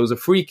 and it was a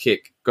free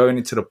kick going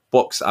into the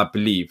box, I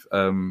believe,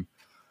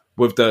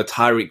 with the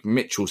Tyrick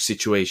Mitchell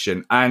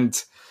situation.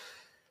 And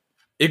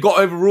it got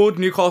overruled.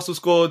 Newcastle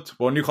scored.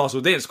 Well,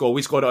 Newcastle didn't score.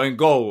 We scored our own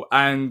goal.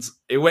 And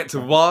it went to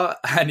VAR,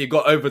 and it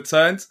got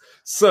overturned.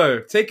 So,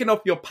 taking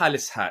off your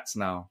Palace hats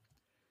now,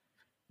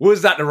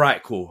 was that the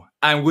right call?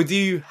 And would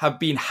you have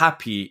been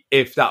happy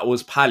if that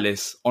was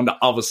Palace on the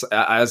other side,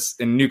 as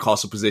in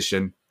Newcastle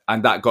position,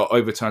 and that got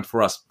overturned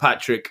for us?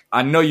 Patrick,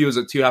 I know you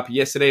wasn't too happy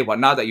yesterday, but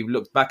now that you've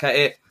looked back at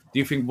it, do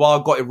you think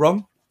VAR got it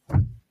wrong?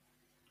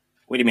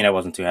 What do you mean I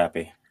wasn't too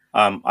happy?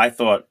 I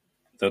thought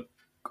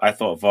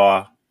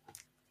VAR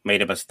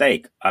made a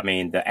mistake. I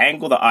mean, the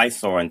angle that I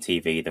saw on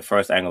TV, the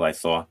first angle I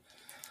saw,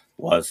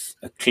 was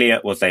a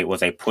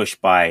push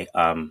by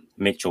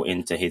Mitchell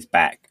into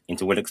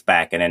Willock's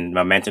back, and then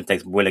momentum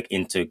takes Willock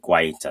into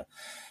Guaita.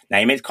 Now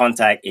he made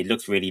contact. It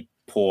looks really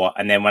poor.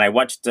 And then when I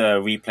watched the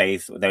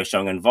replays they were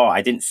showing in VAR,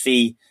 I didn't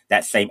see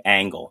that same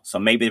angle. So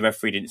maybe the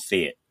referee didn't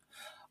see it.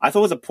 I thought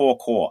it was a poor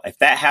call. If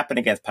that happened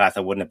against Palace,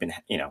 I wouldn't have been,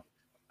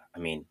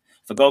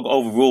 if a goal got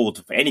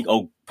overruled, for any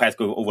Palace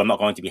goal over, I'm not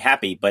going to be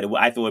happy, but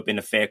I thought it would have been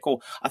a fair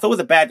call. I thought it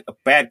was a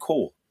bad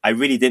call. I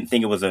really didn't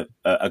think it was a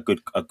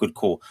good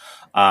call.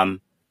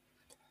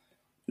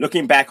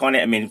 Looking back on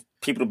it, I mean,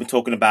 people have been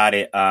talking about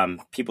it.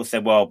 People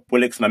said, well,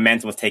 Willock's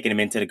momentum was taking him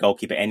into the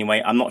goalkeeper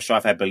anyway. I'm not sure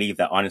if I believe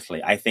that,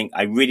 honestly. I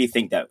really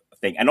think that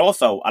thing. And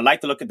also, I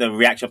like to look at the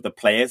reaction of the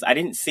players. I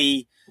didn't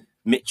see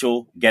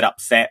Mitchell get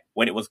upset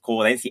when it was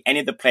called. I didn't see any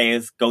of the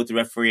players go to the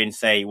referee and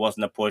say it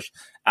wasn't a push.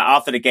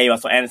 After the game, I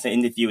saw Anderson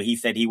interview. He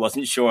said he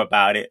wasn't sure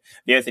about it.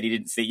 Vieira said he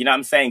didn't see. You know what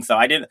I'm saying? So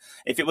I didn't.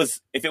 If it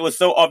was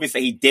so obvious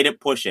that he didn't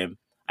push him,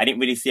 I didn't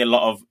really see a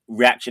lot of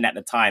reaction at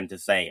the time to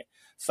say it.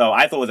 So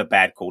I thought it was a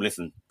bad call.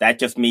 Listen, that's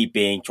just me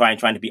trying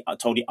to be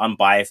totally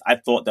unbiased. I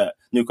thought that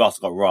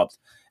Newcastle got robbed.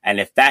 And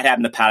if that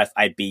happened to Palace,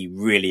 I'd be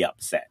really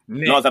upset.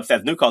 Nick, not as upset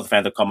as Newcastle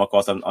fans have come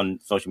across on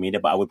social media,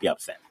 but I would be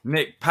upset.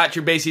 Nick,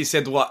 Patrick basically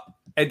said what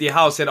Eddie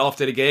Howe said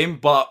after the game,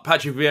 but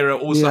Patrick Vieira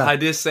also had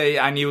this say,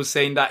 and he was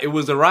saying that it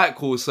was the right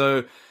call.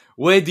 So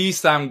where do you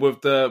stand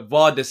with the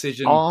VAR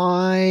decision?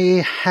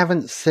 I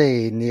haven't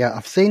seen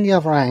I've seen the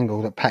other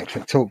angle that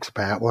Patrick talks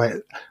about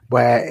where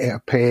it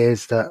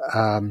appears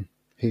that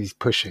he's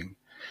pushing.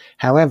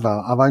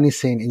 However, I've only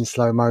seen it in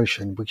slow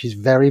motion, which is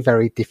very,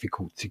 very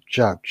difficult to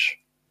judge.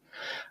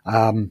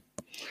 Perhaps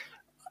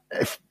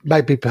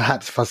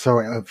if I saw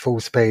it at full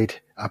speed,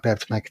 I'd be able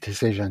to make a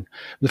decision.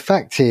 The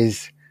fact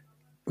is,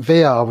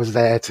 VR was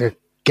there to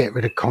get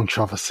rid of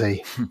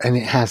controversy, and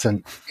it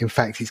hasn't. In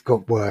fact, it's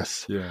got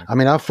worse. Yeah. I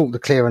mean, I thought the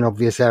clear and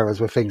obvious errors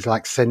were things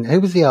like who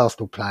was the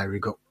Arsenal player who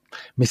got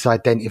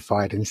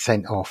misidentified and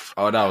sent off?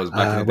 Oh, that was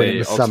back in the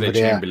day,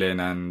 Oxlade-Chamberlain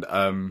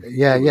and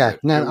yeah.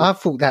 Now, I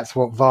thought that's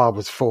what VAR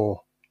was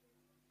for.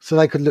 So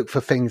they could look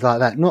for things like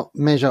that, not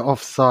measure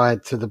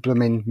offside to the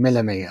blooming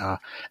millimetre.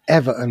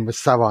 Everton was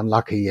so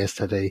unlucky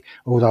yesterday,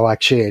 although I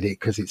cheered it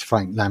because it's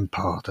Frank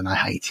Lampard and I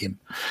hate him.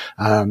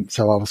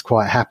 So I was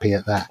quite happy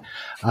at that.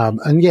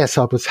 And yes,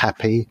 I was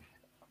happy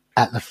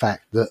at the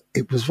fact that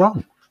it was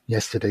wrong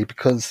yesterday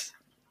because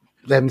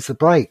them's the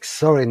breaks.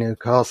 Sorry,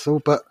 Newcastle,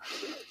 but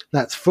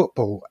that's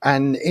football.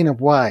 And in a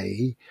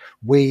way,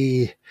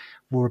 we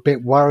were a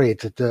bit worried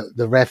that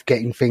the ref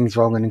getting things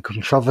wrong and in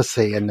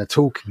controversy and the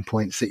talking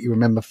points that you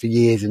remember for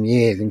years and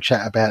years and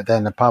chat about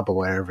down the pub or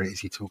wherever it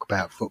is you talk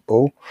about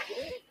football.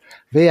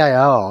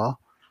 VAR,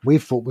 we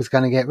thought was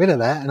going to get rid of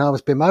that, and I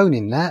was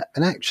bemoaning that,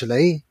 and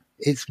actually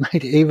it's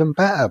made it even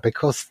better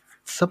because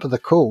some of the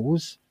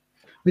calls,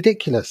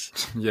 ridiculous.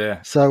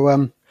 Yeah.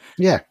 So,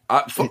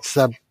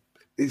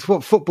 it's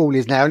what football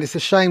is now, and it's a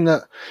shame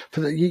that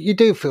you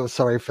do feel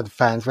sorry for the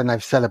fans when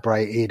they've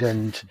celebrated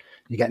and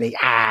you get the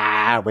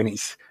when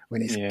it's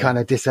kind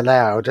of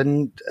disallowed,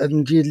 and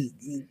you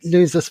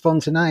lose the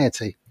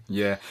spontaneity.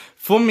 Yeah,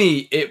 for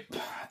me,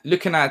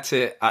 looking at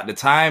it at the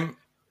time,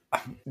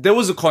 there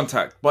was a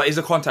contact, but it's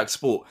a contact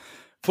sport.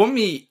 For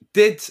me,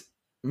 did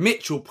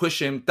Mitchell push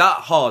him that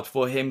hard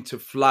for him to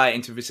fly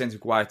into Vicente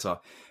Guaita?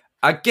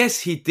 I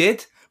guess he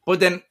did, but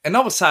then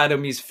another side of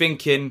me is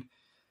thinking,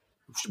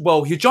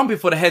 well, he's jumping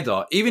for the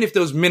header. Even if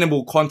there was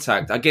minimal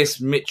contact, I guess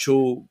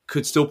Mitchell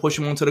could still push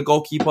him onto the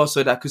goalkeeper,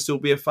 so that could still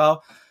be a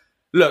foul.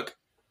 Look,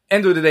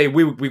 end of the day,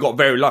 we got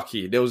very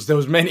lucky. There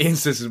was many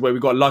instances where we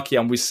got lucky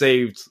and we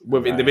saved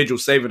with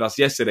individuals saving us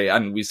yesterday,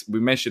 and we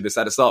mentioned this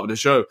at the start of the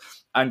show.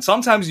 And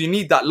sometimes you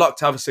need that luck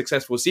to have a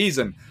successful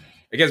season.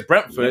 Against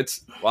Brentford,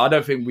 well, I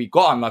don't think we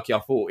got unlucky. I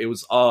thought it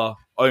was our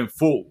own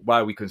fault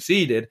why we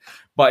conceded.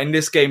 But in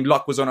this game,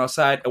 luck was on our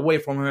side. Away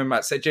from home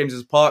at St.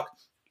 James's Park,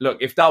 look,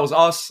 if that was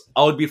us,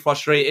 I would be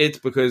frustrated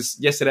because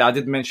yesterday I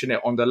did mention it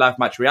on the live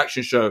match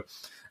reaction show,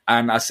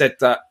 and I said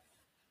that,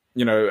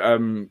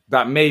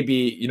 that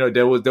maybe,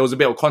 there was a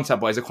bit of contact,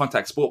 but it's a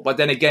contact sport. But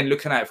then again,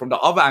 looking at it from the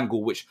other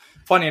angle, which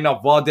funny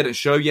enough, VAR didn't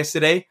show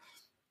yesterday,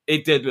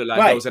 it did look like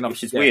there was enough.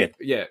 Which is weird.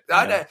 Yeah.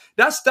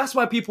 That's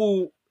why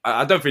people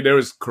I don't think there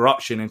is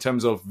corruption in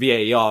terms of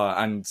VAR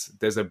and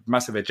there's a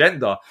massive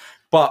agenda.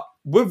 But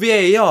with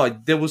VAR,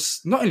 there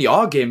was not only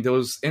our game, there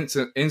was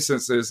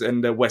instances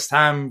in the West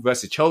Ham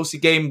versus Chelsea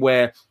game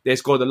where they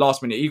scored the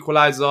last minute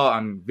equaliser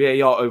and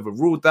VAR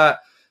overruled that.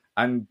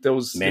 And there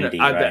was Mendy,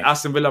 the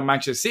Aston Villa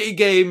Manchester City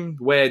game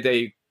where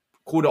they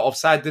called an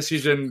offside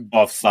decision.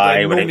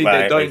 Offside. Normally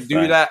they don't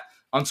do that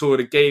until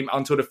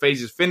the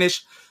phase is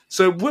finished.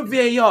 So with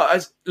VAR,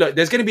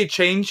 there's going to be a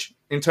change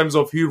in terms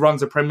of who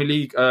runs the Premier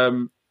League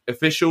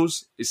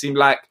officials. It seemed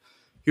like,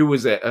 who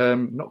was it?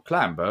 Not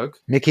Clattenburg.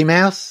 Mickey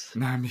Mouse?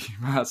 No, Mickey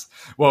Mouse.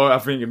 Well, I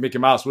think Mickey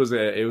Mouse was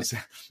it.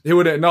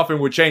 Nothing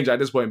would change at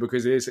this point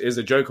because it is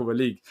a joke of a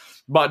league.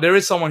 But there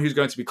is someone who's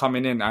going to be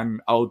coming in, and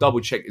I'll double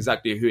check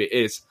exactly who it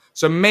is.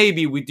 So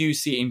maybe we do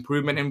see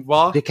improvement in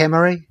VAR. Dick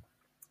Emery?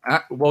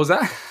 What was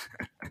that?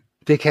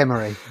 Dick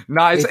Emery.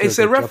 No, it's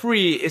a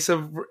referee. It's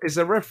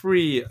a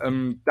referee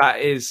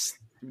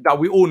that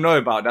we all know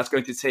about that's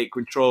going to take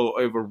control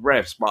over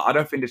refs, but I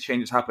don't think the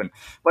changes happen.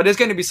 But there's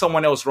going to be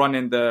someone else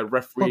running the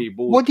referee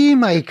board. What do you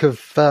make of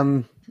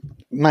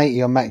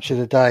Matey on Match of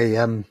the Day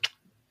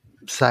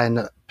saying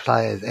that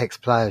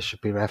ex-players should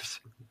be refs?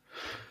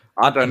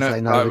 I don't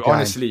know.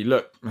 Honestly,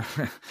 look,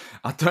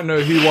 I don't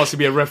know who wants to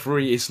be a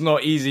referee. It's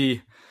not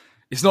easy.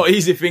 It's not an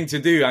easy thing to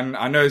do. And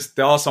I know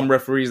there are some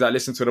referees that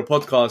listen to the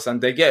podcast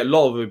and they get a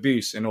lot of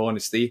abuse, in all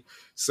honesty.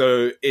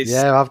 So it's...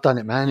 Yeah, I've done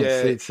it, man.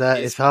 Yeah, it's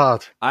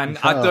hard. And it's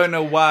hard. I don't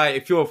know why,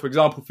 for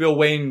example, if you're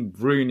Wayne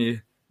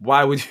Rooney,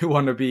 why would you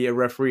want to be a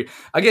referee?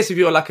 I guess if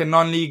you're like a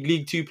non-league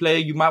League 2 player,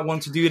 you might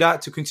want to do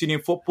that to continue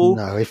in football.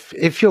 No,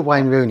 if you're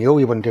Wayne Rooney, all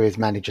you want to do is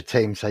manage a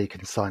team so you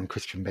can sign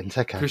Christian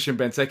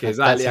Benteke.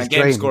 Exactly. And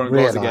game scoring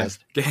goals again.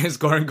 Game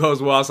scoring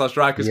goals whilst our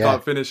strikers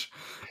can't finish.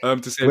 To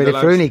save well, the if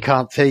lives. Rooney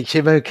can't teach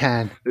him, who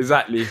can?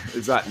 Exactly.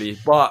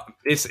 But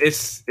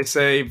it's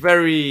a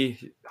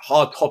very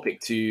hard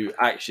topic to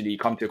actually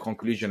come to a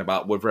conclusion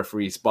about with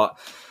referees. But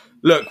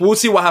look, we'll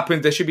see what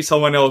happens. There should be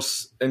someone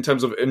else in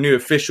terms of new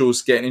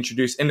officials getting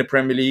introduced in the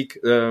Premier League,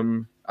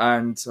 and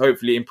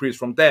hopefully improves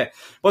from there.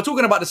 But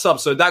talking about the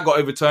subs, so that got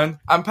overturned,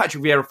 and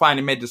Patrick Vieira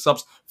finally made the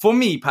subs. For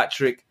me,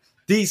 Patrick,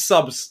 these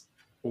subs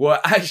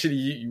were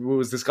actually, we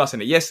was discussing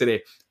it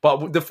yesterday,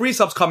 but the 3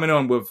 subs coming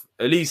on with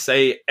Elise,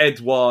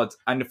 Edouard,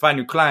 and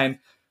Nathaniel Klein,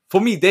 for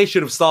me, they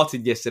should have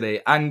started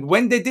yesterday. And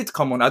when they did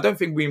come on, I don't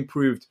think we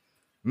improved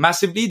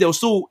massively. There was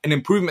still an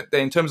improvement there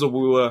in terms of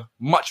we were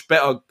much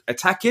better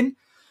attacking.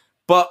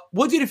 But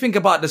what did you think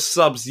about the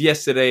subs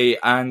yesterday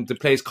and the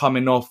players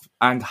coming off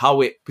and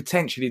how it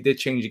potentially did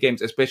change the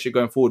games, especially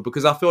going forward?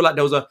 Because I feel like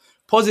there was a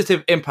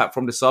positive impact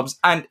from the subs,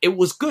 and it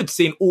was good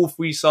seeing all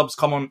 3 subs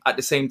come on at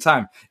the same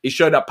time. It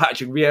showed that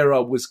Patrick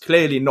Vieira was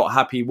clearly not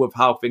happy with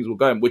how things were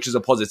going, which is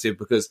a positive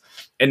because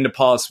in the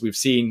past we've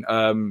seen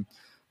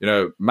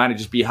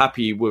managers be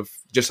happy with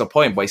just a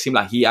point, but it seemed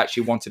like he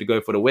actually wanted to go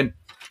for the win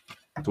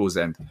towards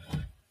the end.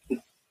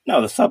 No,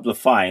 the subs are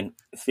fine.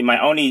 See,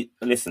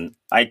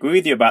 I agree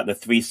with you about the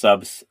 3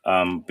 subs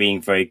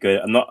being very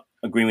good. I'm not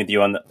agreeing with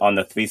you on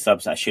the 3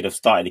 subs that should have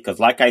started because,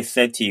 like I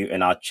said to you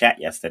in our chat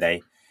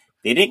yesterday,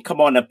 they didn't come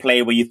on and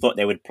play where you thought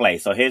they would play.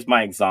 So here's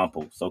my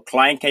example. So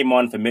Klein came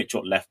on for Mitchell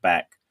at left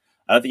back.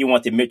 I don't think you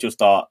wanted Mitchell to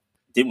start.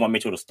 Didn't want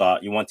Mitchell to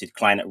start. You wanted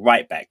Klein at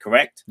right back,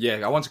 correct? Yeah,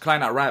 I wanted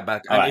Klein at right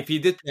back. And right. If he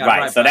did play at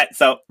right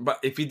back, but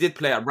if he did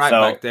play at right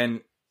back, then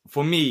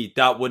for me,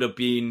 that would have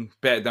been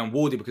better than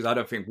Wardy because I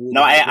don't think Wardy...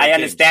 No, I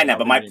understand that,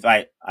 but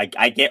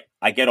I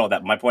get all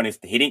that. My point is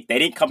they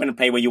didn't come in and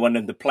play where you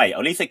wanted them to play.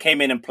 At least they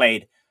came in and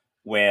played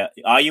where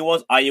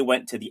Ayu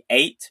went to the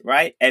 8,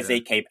 right?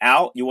 Eze came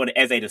out. You wanted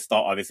Eze to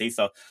start, obviously.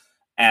 So,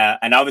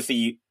 and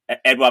obviously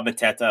Edouard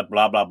Mateta,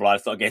 blah, blah, blah.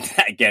 So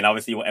again,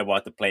 obviously you want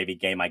Edouard to play every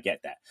game. I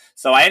get that.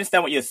 So I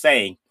understand what you're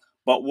saying.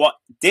 But what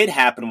did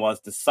happen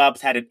was the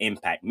subs had an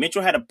impact.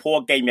 Mitchell had a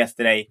poor game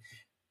yesterday.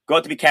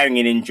 Got to be carrying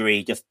an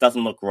injury, just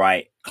doesn't look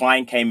right.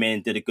 Klein came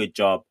in, did a good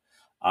job.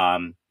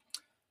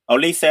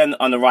 Olise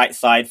on the right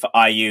side for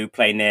Ayu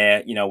playing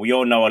there. You know, we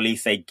all know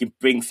Olise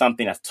brings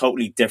something that's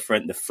totally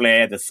different. The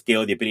flair, the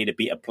skill, the ability to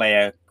beat a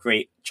player,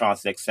 create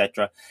chances,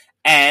 etc.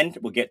 And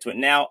we'll get to it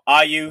now.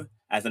 Ayu,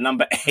 as a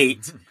number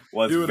 8,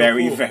 was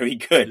very, very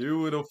good.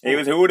 Who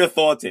would have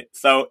thought it?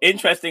 So,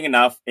 interesting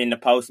enough, in the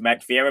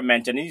post-match, Vieira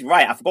mentioned, and he's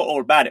right, I forgot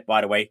all about it,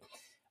 by the way.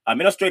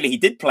 In Australia, he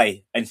did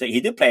play, and so he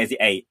did play as the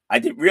 8. I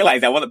didn't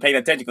realize I wasn't paying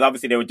attention because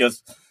obviously they were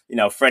just,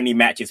 friendly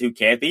matches. Who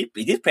cares? But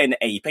he did play in the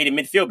 8. He played in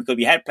midfield because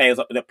we had players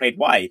that played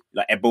wide,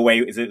 like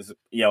Eboué,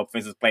 for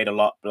instance, played a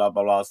lot. Blah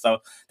blah blah. So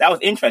that was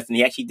interesting.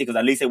 He actually did because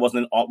at least it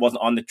wasn't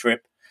on the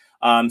trip.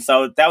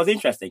 So that was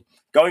interesting.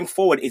 Going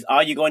forward,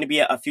 are you going to be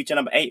a future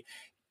number 8?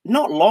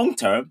 Not long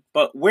term,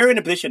 but we're in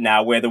a position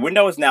now where the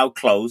window is now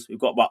closed. We've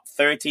got about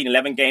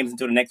 11 games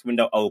until the next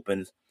window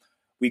opens.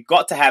 We've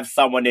got to have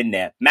someone in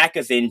there. Mac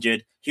is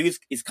injured. Hughes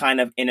is kind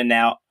of in and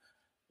out.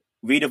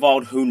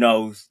 Riedewald, who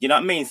knows? You know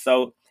what I mean?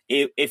 So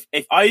if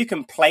Ayu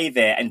can play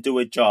there and do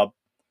a job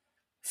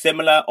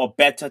similar or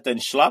better than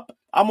Schlupp,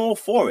 I'm all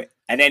for it.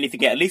 And then if you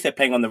get Elise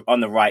playing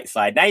on the right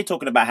side, now you're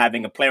talking about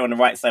having a player on the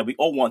right side. We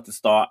all want to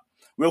start.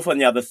 Wilf on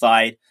the other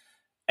side.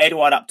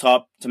 Edouard up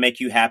top to make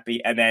you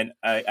happy, and then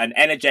an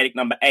energetic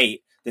number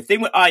 8. The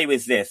thing with Ayew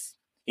is this: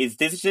 his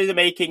decision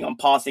making on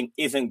passing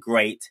isn't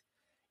great.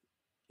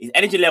 His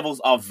energy levels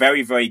are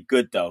very, very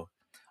good, though.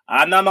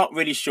 I'm not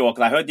really sure,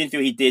 because I heard the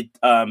interview he did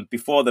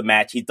before the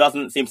match. He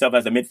doesn't see himself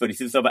as a midfielder. He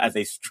sees himself as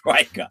a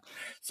striker.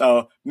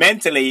 So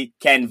mentally,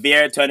 can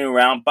Vieira turn him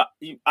around? But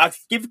I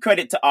give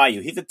credit to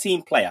Ayew. He's a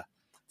team player.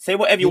 Say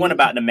whatever you want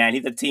about the man.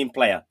 He's a team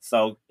player.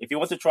 So if he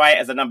wants to try it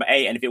as a number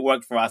 8, and if it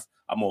works for us,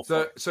 I'm all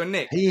for it. So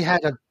Nick, he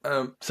had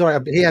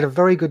a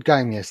very good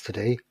game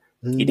yesterday.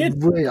 He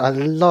did. Really, I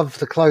love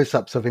the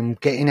close-ups of him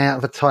getting out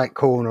of a tight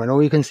corner, and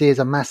all you can see is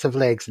a massive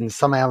legs, and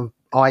somehow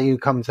Ayew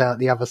comes out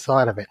the other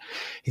side of it.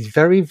 He's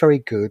very, very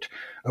good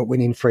at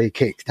winning free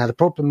kicks. Now, the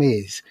problem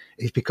is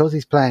because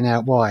he's playing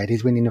out wide,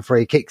 he's winning the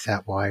free kicks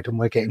out wide, and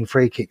we're getting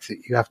free kicks that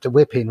you have to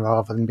whip in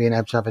rather than being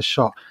able to have a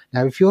shot.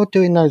 Now, if you're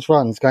doing those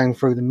runs going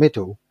through the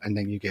middle and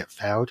then you get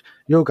fouled,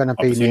 you're going to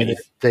be near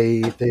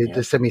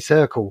the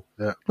semicircle.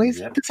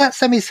 Does that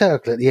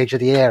semicircle at the edge of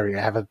the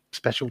area have a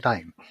special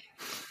name?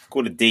 It's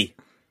called a D.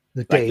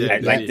 The D.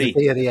 Like the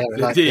D of the area.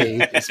 Like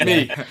D. It's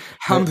me.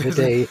 I'm the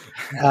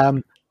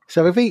D.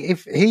 So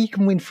if he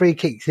can win free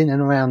kicks in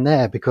and around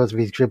there because of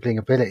his dribbling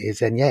abilities,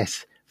 then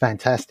yes,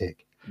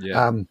 fantastic.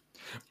 Yeah.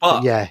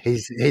 But yeah,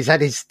 he's had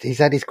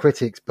his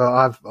critics, but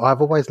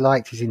I've always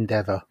liked his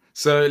endeavour.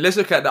 So let's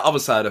look at the other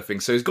side of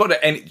things. So he's got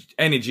the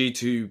energy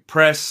to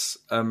press,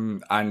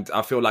 and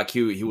I feel like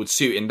he would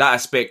suit in that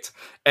aspect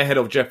ahead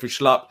of Jeffrey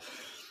Schlupp.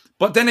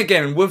 But then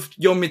again, with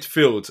your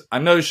midfield, I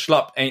know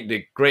Schlupp ain't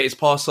the greatest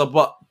passer,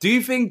 but do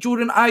you think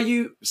Jordan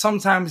Ayew,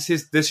 sometimes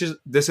his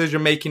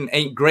decision-making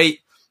ain't great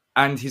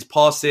and his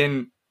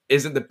passing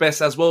isn't the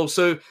best as well?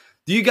 So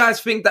do you guys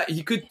think that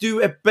he could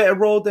do a better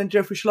role than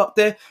Jeffrey Schlupp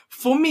there?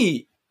 For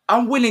me,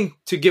 I'm willing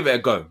to give it a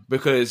go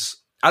because,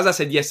 as I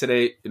said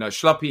yesterday,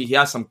 Schlupp, he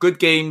has some good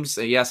games.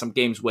 He has some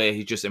games where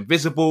he's just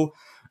invisible,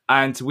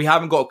 and we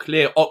haven't got a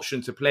clear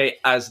option to play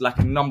as like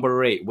a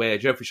number 8 where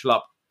Jeffrey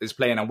Schlupp is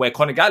playing and where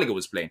Conor Gallagher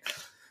was playing.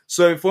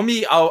 So for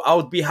me, I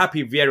would be happy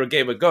if Vieira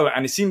gave it a go.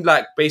 And it seemed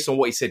like, based on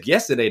what he said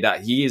yesterday,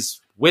 that he is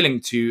willing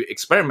to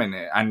experiment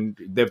it. And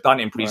they've done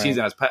it in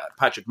pre-season, as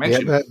Patrick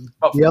mentioned. Yeah,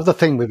 but the other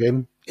thing with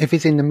him, if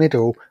he's in the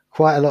middle,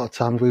 quite a lot of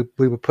times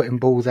we were putting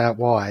balls out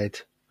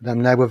wide.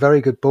 And they were very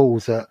good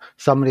balls that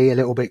somebody a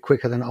little bit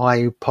quicker than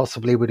Ayew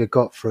possibly would have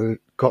got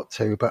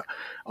to. But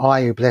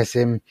Ayew, bless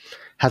him,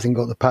 hasn't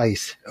got the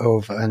pace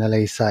of an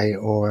Elise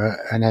or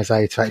an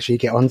Eze to actually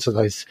get onto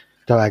those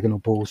diagonal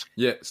balls.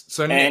 Yeah.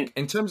 So Nick,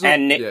 in terms of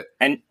and Nick,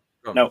 and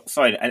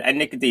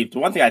Nick, the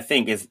one thing I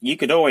think is you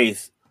could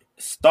always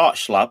start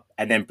Schlupp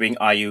and then bring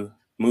Ayew,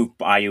 move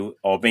Ayew,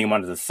 or bring him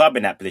on as a sub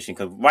in that position.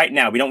 Because right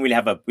now we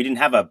didn't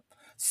have a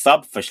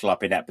sub for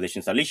Schlupp in that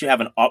position. So at least you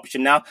have an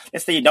option now.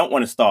 Let's say you don't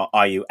want to start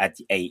Ayew at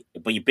the 8,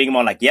 but you bring him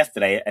on like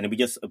yesterday, and we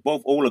just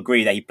both all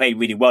agree that he played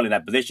really well in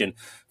that position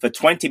for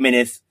 20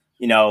 minutes.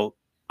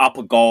 Up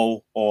a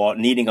goal or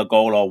needing a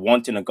goal or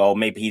wanting a goal,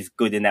 maybe he's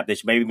good in that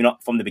position. Maybe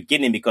not from the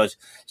beginning, because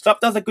Schlupp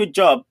does a good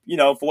job,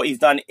 for what he's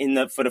done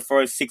for the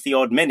first 60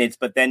 odd minutes,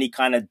 but then he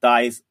kind of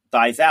dies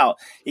out.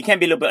 He can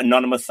be a little bit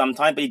anonymous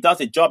sometimes, but he does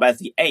his job as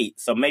the 8.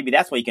 So maybe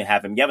that's where you can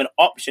have him. You have an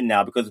option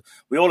now, because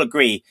we all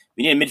agree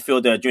we need a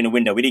midfielder during the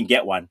window. We didn't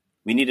get one.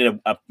 We needed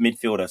a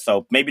midfielder.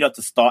 So maybe not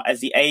to start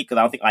as the 8, because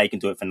I don't think Ayew can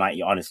do it for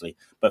 90, honestly.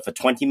 But for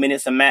 20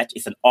 minutes a match,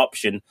 it's an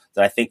option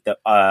that I think that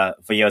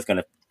Vieira is going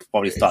to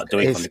probably start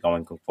doing from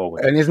going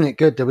forward. And isn't it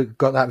good that we've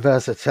got that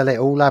versatility?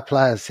 All our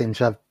players seem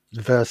to have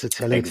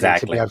versatility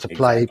to be able to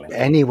play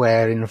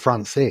anywhere in the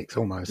front 6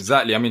 almost.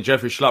 Exactly. I mean,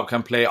 Jeffrey Schlupp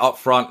can play up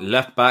front,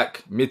 left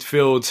back,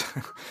 midfield.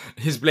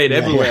 He's played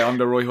everywhere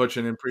under Roy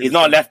Hodgson in pre-season. He's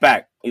not left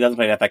back. He doesn't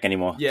play left back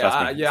anymore.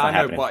 I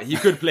know, but he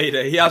could play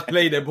there. He has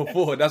played there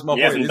before. That's my point.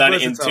 He hasn't done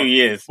it in 2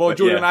 years. Well,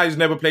 Jordan Ayew's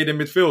never played in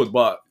midfield,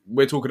 but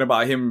we're talking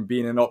about him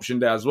being an option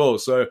there as well.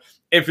 So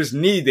if it's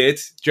needed,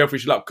 Jeffrey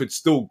Schlupp could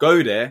still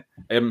go there.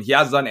 He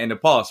has done it in the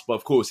past, but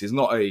of course, he's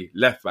not a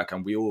left back,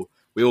 and we all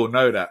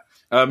know that.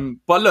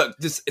 But look,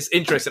 it's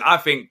interesting. I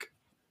think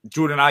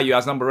Jordan Ayew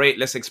as number 8.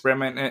 Let's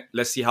experiment it.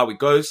 Let's see how it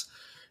goes.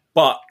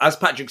 But as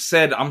Patrick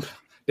said,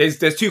 there's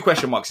 2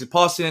 question marks: his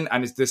passing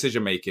and his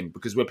decision making.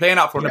 Because we're playing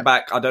out from the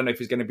back. I don't know if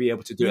he's going to be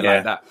able to do it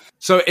like that.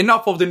 So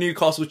enough of the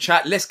Newcastle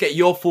chat. Let's get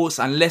your thoughts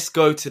and let's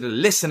go to the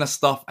listener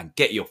stuff and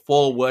get your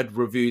 4-word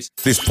reviews.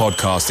 This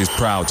podcast is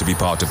proud to be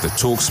part of the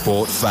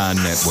TalkSport Fan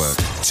Network.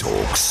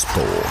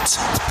 TalkSport,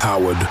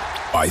 powered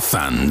by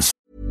fans.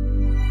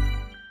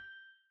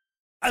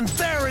 And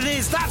there it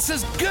is, that's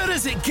as good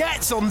as it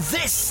gets on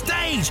this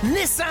stage.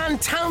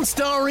 Nissan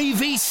Townstar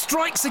EV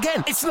strikes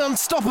again. It's an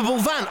unstoppable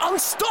van,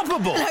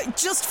 unstoppable. Look,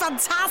 just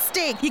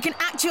fantastic. You can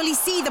actually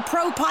see the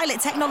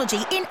ProPilot technology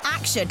in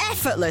action.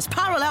 Effortless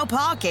parallel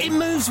parking. It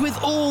moves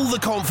with all the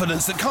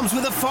confidence that comes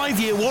with a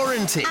 5-year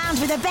warranty. And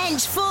with a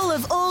bench full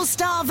of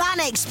all-star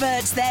van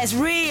experts, there's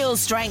real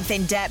strength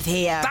in depth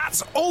here.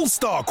 That's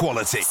all-star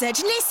quality.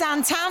 Search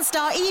Nissan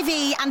Townstar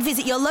EV and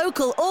visit your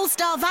local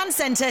all-star van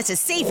centre to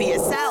see for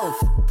yourself.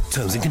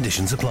 Terms and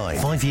conditions apply.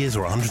 5 years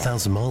or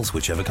 100,000 miles,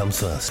 whichever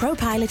comes first.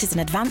 ProPilot is an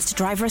advanced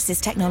driver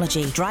assist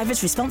technology.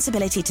 Driver's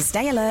responsibility to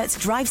stay alert,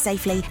 drive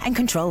safely, and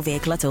control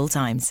vehicle at all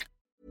times.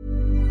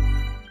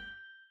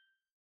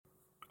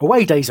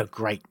 Away days are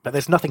great, but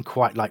there's nothing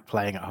quite like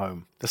playing at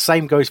home. The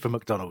same goes for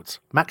McDonald's.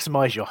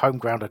 Maximise your home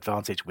ground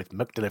advantage with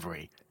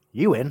McDelivery.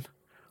 You in?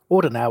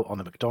 Order now on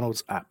the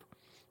McDonald's app.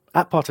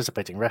 At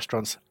participating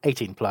restaurants,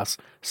 18 plus,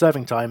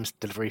 serving times,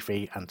 delivery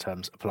fee and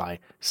terms apply.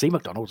 See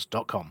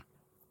mcdonalds.com.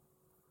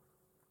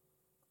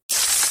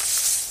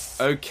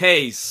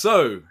 Okay,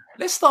 so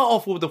let's start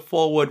off with the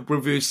forward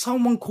review.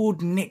 Someone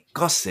called Nick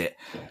Gossett.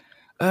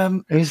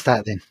 Who's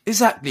that then?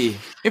 Exactly.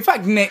 In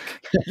fact, Nick,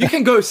 you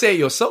can go say it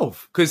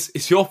yourself because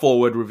it's your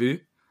forward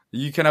review.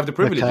 You can have the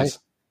privileges.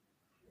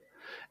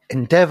 Okay.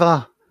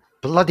 Endeavour,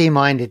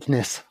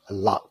 bloody-mindedness,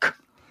 luck.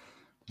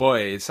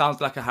 Boy, it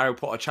sounds like a Harry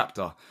Potter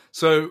chapter.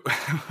 So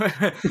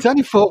it's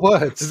only 4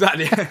 words.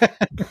 Exactly.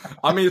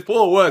 I mean,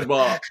 4 words,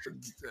 but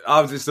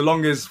it's the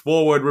longest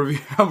forward review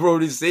I've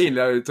already seen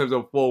in terms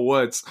of 4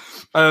 words.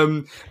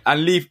 And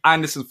Leif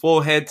Anderson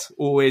Forehead,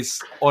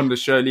 always on the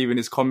show, leaving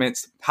his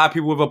comments.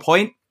 Happy with a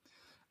point.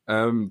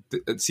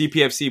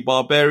 CPFC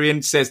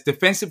Barbarian says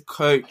defensive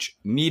coach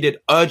needed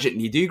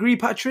urgently. Do you agree,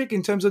 Patrick,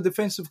 in terms of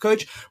defensive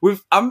coach?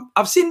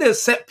 I've seen the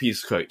set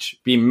piece coach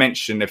being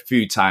mentioned a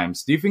few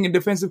times. Do you think a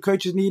defensive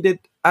coach is needed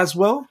as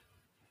well?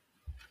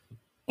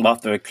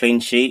 After a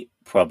clean sheet,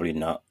 probably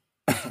not.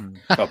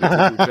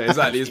 Probably.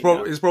 Exactly.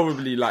 It's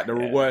probably like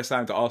the worst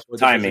time to ask for a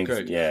defensive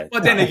coach. Yeah.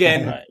 But then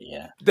again,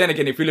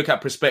 if we look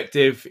at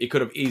perspective, it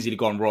could have easily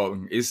gone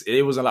wrong.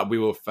 It wasn't like we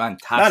were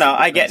fantastic. No,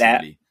 I get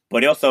that.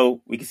 But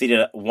also, we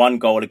conceded 1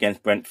 goal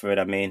against Brentford.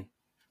 I mean,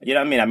 you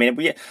know what I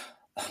mean?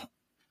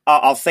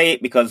 I'll say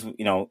it because,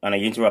 you know, and I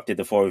interrupted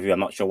the full review. I'm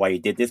not sure why you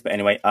did this. But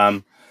anyway,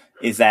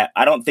 is that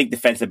I don't think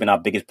defense has been our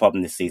biggest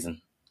problem this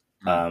season.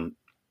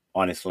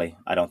 Honestly,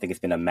 I don't think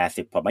it's been a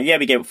massive problem. Yeah,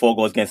 we gave 4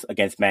 goals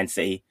against Man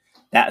City.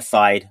 That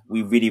aside,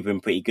 we've really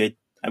been pretty good.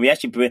 And we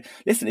actually,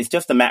 listen, it's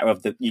just a matter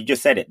of you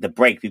just said it, the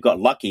break. We've got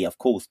lucky, of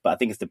course, but I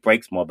think it's the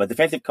breaks more. But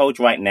defensive coach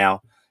right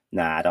now,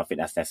 nah, I don't think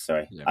that's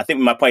necessary. Yeah. I think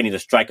we might probably need a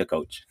striker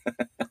coach.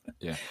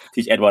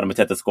 Teach Eduardo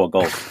Mateta to score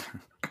goals.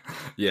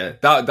 Yeah,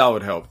 that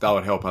would help. That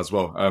would help as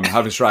well.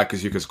 Having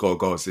strikers, you can score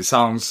goals. It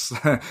sounds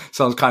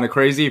kind of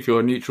crazy if you're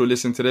a neutral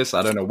listening to this.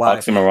 I don't know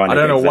why.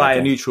 Why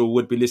a neutral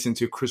would be listening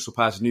to Crystal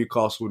Palace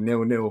Newcastle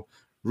 0-0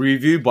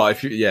 review.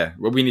 But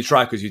we need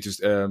strikers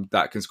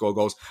that can score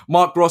goals.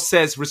 Mark Ross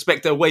says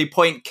respect the away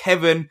point.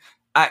 Kevin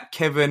at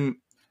Kevin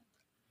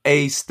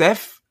A.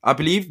 Steph, I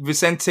believe.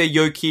 Vicente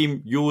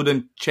Joachim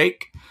Jordan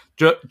Chake.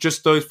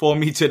 Just those for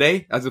me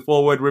today as a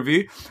forward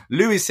review.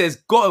 Lewis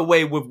says, got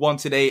away with one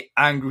today.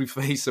 Angry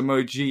face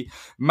emoji.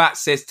 Matt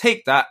says,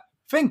 take that.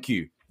 Thank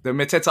you. The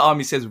Mateta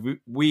Army says,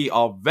 we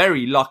are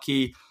very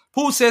lucky.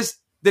 Paul says,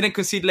 didn't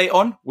concede late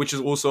on, which is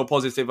also a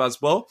positive as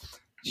well.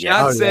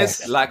 Shan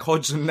says, like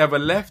Hodgson never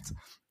left.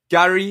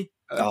 Gary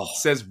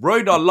says,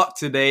 rode our luck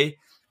today.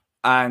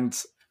 And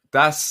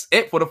that's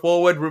it for the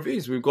forward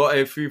reviews. We've got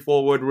a few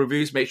forward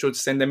reviews. Make sure to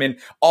send them in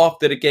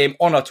after the game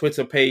on our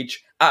Twitter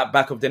page at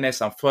Back of the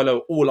Nest and follow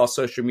all our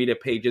social media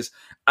pages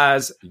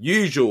as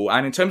usual.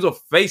 And in terms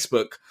of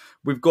Facebook,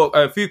 we've got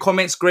a few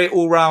comments. Great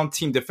all-round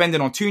team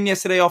defending on Toon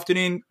yesterday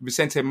afternoon.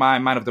 Vicente, my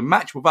man of the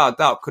match, without a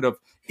doubt, could have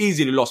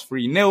easily lost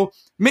 3-0.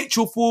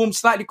 Mitchell form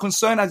slightly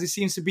concerned as he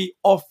seems to be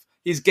off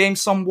his game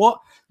somewhat.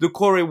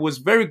 Doucouré was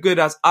very good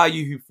as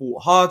Ayew, who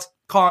fought hard.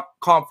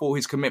 Can't fault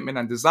his commitment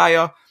and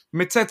desire.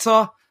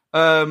 Mateta,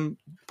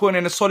 putting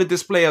in a solid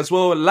display as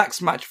well.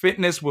 Lacks match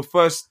fitness with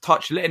first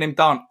touch letting him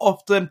down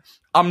often.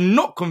 I'm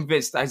not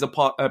convinced that he's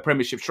a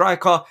Premiership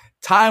striker.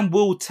 Time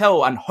will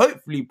tell and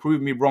hopefully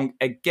prove me wrong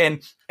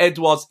again.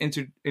 Edouard's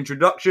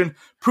introduction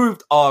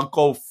proved our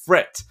goal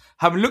threat.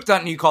 Having looked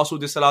at Newcastle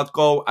disallowed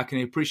goal, I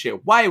can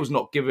appreciate why it was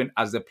not given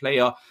as the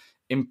player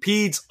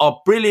impedes our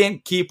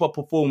brilliant keeper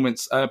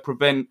performance,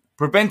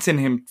 preventing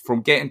him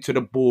from getting to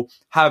the ball.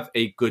 Have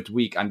a good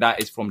week. And that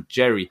is from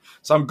Jerry.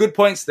 Some good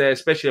points there,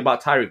 especially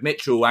about Tyrick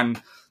Mitchell.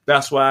 And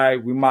that's why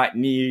we might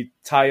need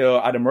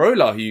Tayo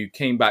Ademirola, who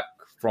came back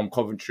from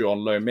Coventry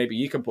on loan. Maybe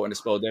you can put in a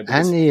spell there.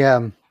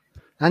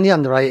 And the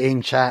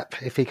under-18 chap,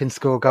 if he can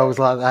score goals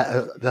like that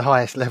at the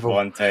highest level.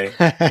 Fonte,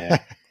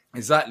 yeah.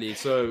 Exactly.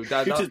 So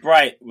future's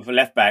bright with a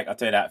left back. I'll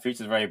tell you that.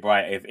 Future's very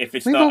bright. If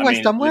it's we've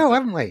always done well,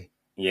 haven't we?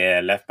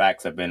 Yeah, left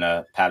backs have been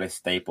a Palace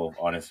staple,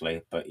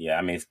 honestly. But yeah,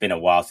 I mean, it's been a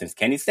while since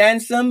Kenny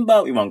Sansom,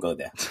 but we won't go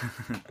there.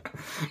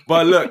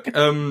 But look,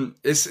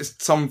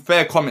 it's some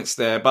fair comments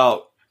there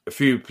about a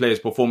few players'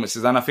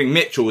 performances, and I think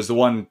Mitchell is the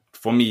one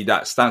for me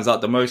that stands out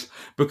the most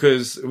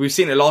because we've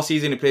seen it last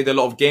season. He played a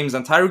lot of games,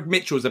 and Tyrick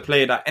Mitchell is a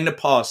player that in the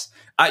past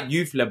at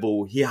youth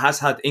level he has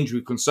had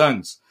injury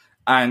concerns,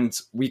 and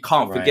we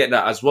can't forget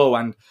that as well.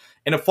 And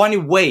in a funny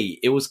way,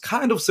 it was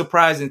kind of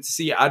surprising to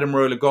see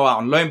Ademirola go out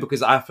on loan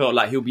because I felt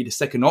like he'll be the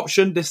second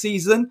option this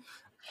season.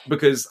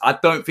 because I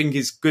don't think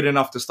he's good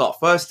enough to start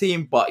first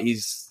team, but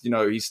he's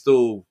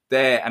still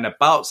there and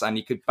abouts, and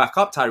he could back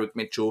up Tyrick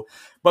Mitchell.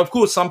 But of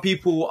course, some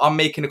people are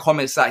making the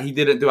comments that he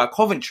didn't do at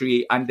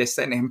Coventry and they're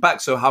sending him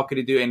back. So how could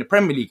he do it in the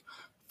Premier League?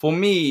 For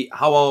me,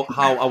 how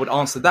I would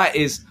answer that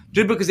is,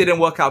 just because it didn't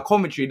work out at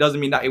Coventry doesn't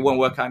mean that it won't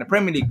work out in the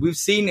Premier League. We've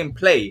seen him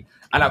play,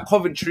 and at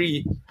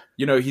Coventry,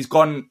 he's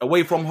gone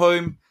away from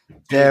home.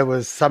 There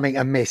was something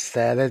amiss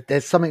there.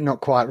 There's something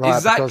not quite right.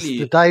 Exactly. Because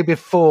the day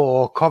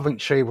before,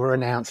 Coventry were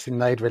announcing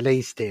they'd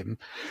released him,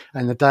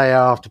 and the day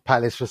after,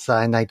 Palace was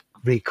saying they'd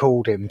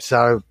recalled him.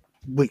 So,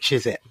 which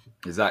is it?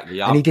 Exactly.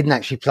 And he didn't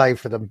actually play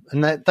for them.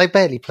 And they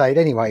barely played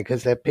anyway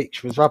because their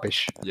pitch was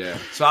rubbish. Yeah.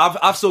 So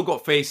I've still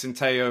got faith in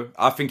Teo.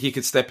 I think he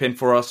could step in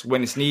for us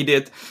when it's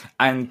needed.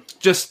 And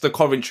just the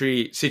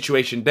Coventry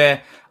situation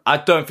there, I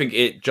don't think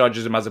it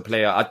judges him as a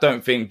player. I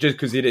don't think just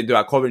because he didn't do it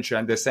at Coventry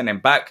and they sent him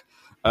back,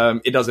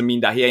 it doesn't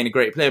mean that he ain't a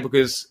great player.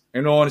 Because,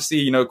 in all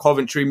honesty,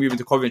 Coventry, moving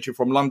to Coventry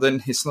from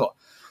London, it's not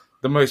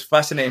the most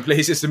fascinating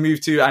places to move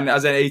to. And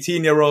as an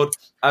 18-year-old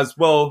as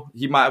well,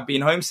 he might have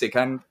been homesick.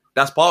 And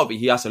that's part of it.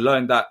 He has to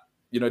learn that,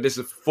 this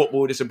is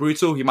football, this is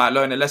brutal. He might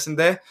learn a lesson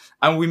there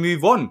and we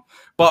move on.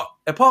 But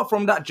apart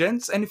from that,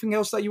 gents, anything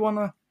else that you want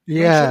to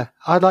mention?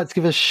 I'd like to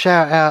give a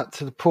shout out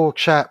to the poor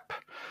chap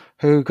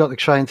who got the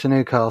train to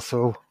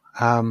Newcastle,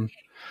 got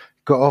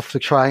off the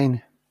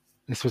train.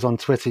 This was on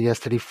Twitter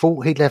yesterday.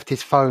 Thought he'd left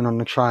his phone on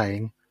the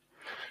train,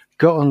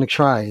 got on the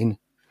train,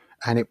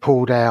 and it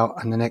pulled out,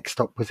 and the next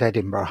stop was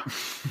Edinburgh.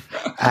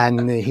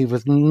 And he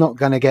was not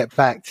going to get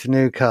back to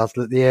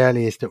Newcastle at the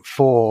earliest at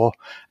 4,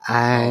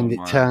 and it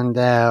turned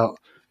out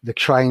the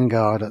train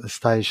guard at the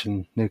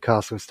station,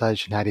 Newcastle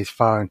station, had his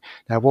phone.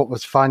 Now, what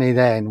was funny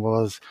then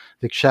was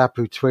the chap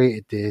who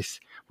tweeted this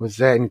was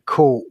then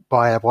caught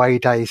by away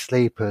day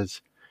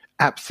sleepers,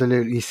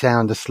 absolutely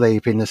sound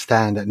asleep in the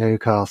stand at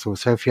Newcastle.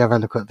 So if you have a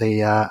look at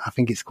the, I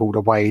think it's called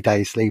Away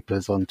Day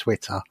Sleepers on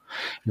Twitter,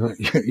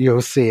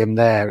 you'll see him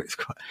there. It's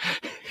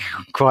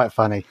quite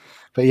funny.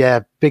 But yeah,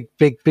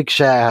 big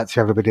shout out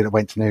to everybody that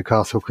went to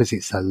Newcastle because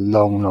it's a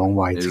long, long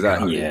way to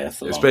go. Yeah,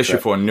 especially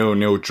for a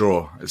 0-0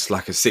 draw. It's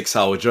like a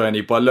 6-hour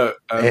journey. But look,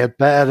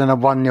 better than a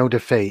 1-0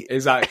 defeat.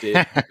 Exactly.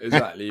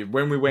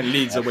 When we went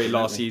Leeds away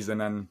last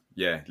season, and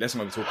let's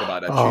not talk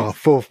about that.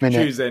 Fourth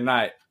minute, Tuesday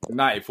night,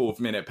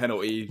 94th minute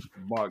penalty.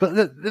 Mark. But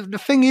the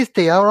thing is,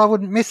 DR, I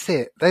wouldn't miss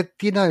it. Do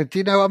you know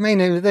what I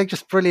mean? They're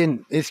just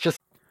brilliant. It's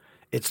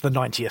the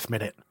 90th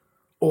minute.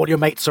 All your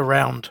mates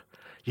around.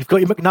 You've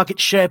got your McNugget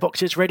share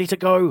boxes ready to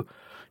go.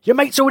 Your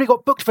mate's already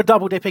got booked for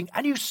double dipping,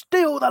 and you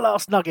steal the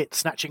last nugget,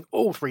 snatching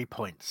all 3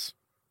 points.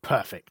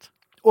 Perfect.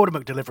 Order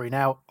McDelivery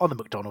now on the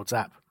McDonald's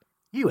app.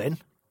 You in?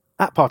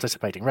 At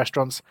participating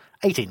restaurants,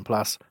 18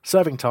 plus,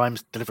 serving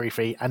times, delivery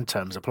fee, and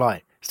terms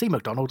apply. See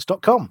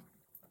mcdonalds.com.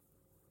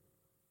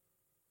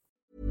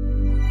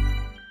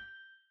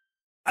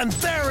 And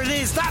there it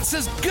is, that's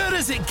as good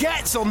as it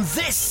gets on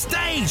this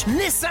stage.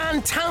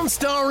 Nissan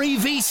Townstar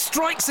EV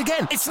strikes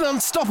again. It's an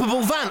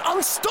unstoppable van,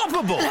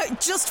 unstoppable.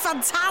 Just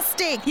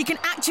fantastic. You can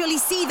actually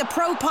see the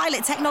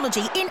ProPilot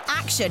technology in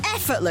action.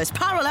 Effortless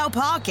parallel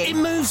parking.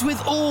 It moves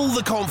with all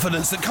the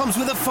confidence that comes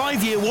with a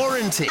 5-year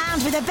warranty.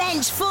 And with a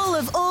bench full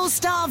of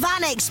all-star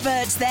van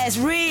experts, there's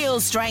real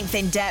strength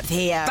in depth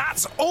here.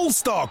 That's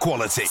all-star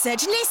quality.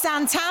 Search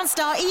Nissan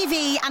Townstar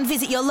EV and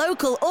visit your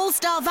local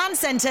all-star van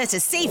centre to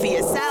see for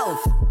yourself.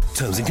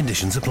 Terms and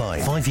conditions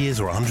apply. 5 years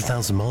or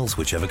 100,000 miles,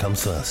 whichever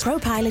comes first.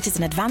 ProPilot is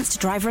an advanced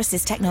driver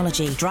assist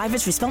technology.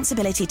 Driver's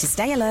responsibility to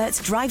stay alert,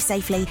 drive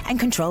safely, and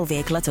control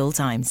vehicle at all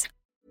times.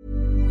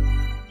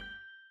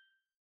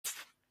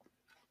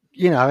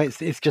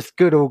 It's just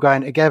good all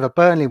going together.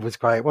 Burnley was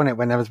great, wasn't it,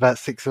 when there was about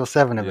 6 or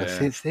 7 of us?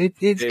 It's good.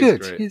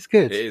 It's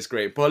good. It is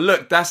great. But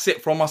look, that's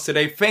it from us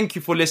today. Thank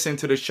you for listening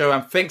to the show,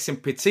 and thanks in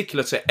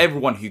particular to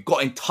everyone who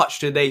got in touch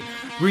today.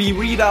 We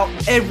read out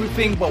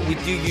everything, but we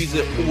do use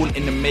it all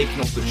in the making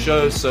of the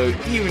show. So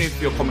even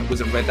if your comment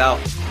wasn't read out,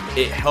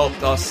 it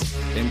helped us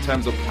in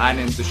terms of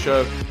planning the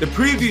show. The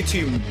preview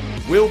team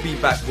will be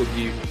back with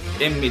you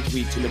in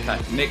midweek to look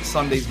at next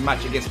Sunday's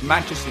match against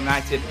Manchester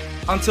United.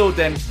 Until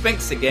then,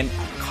 thanks again.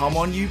 Come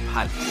on, you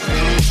Palace.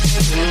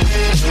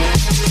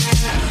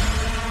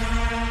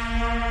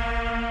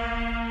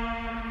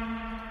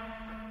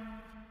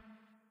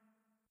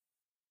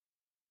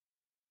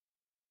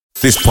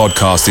 This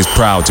podcast is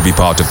proud to be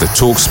part of the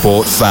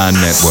TalkSport Fan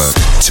Network.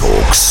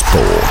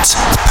 TalkSport.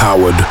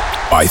 Powered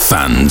by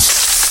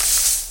fans.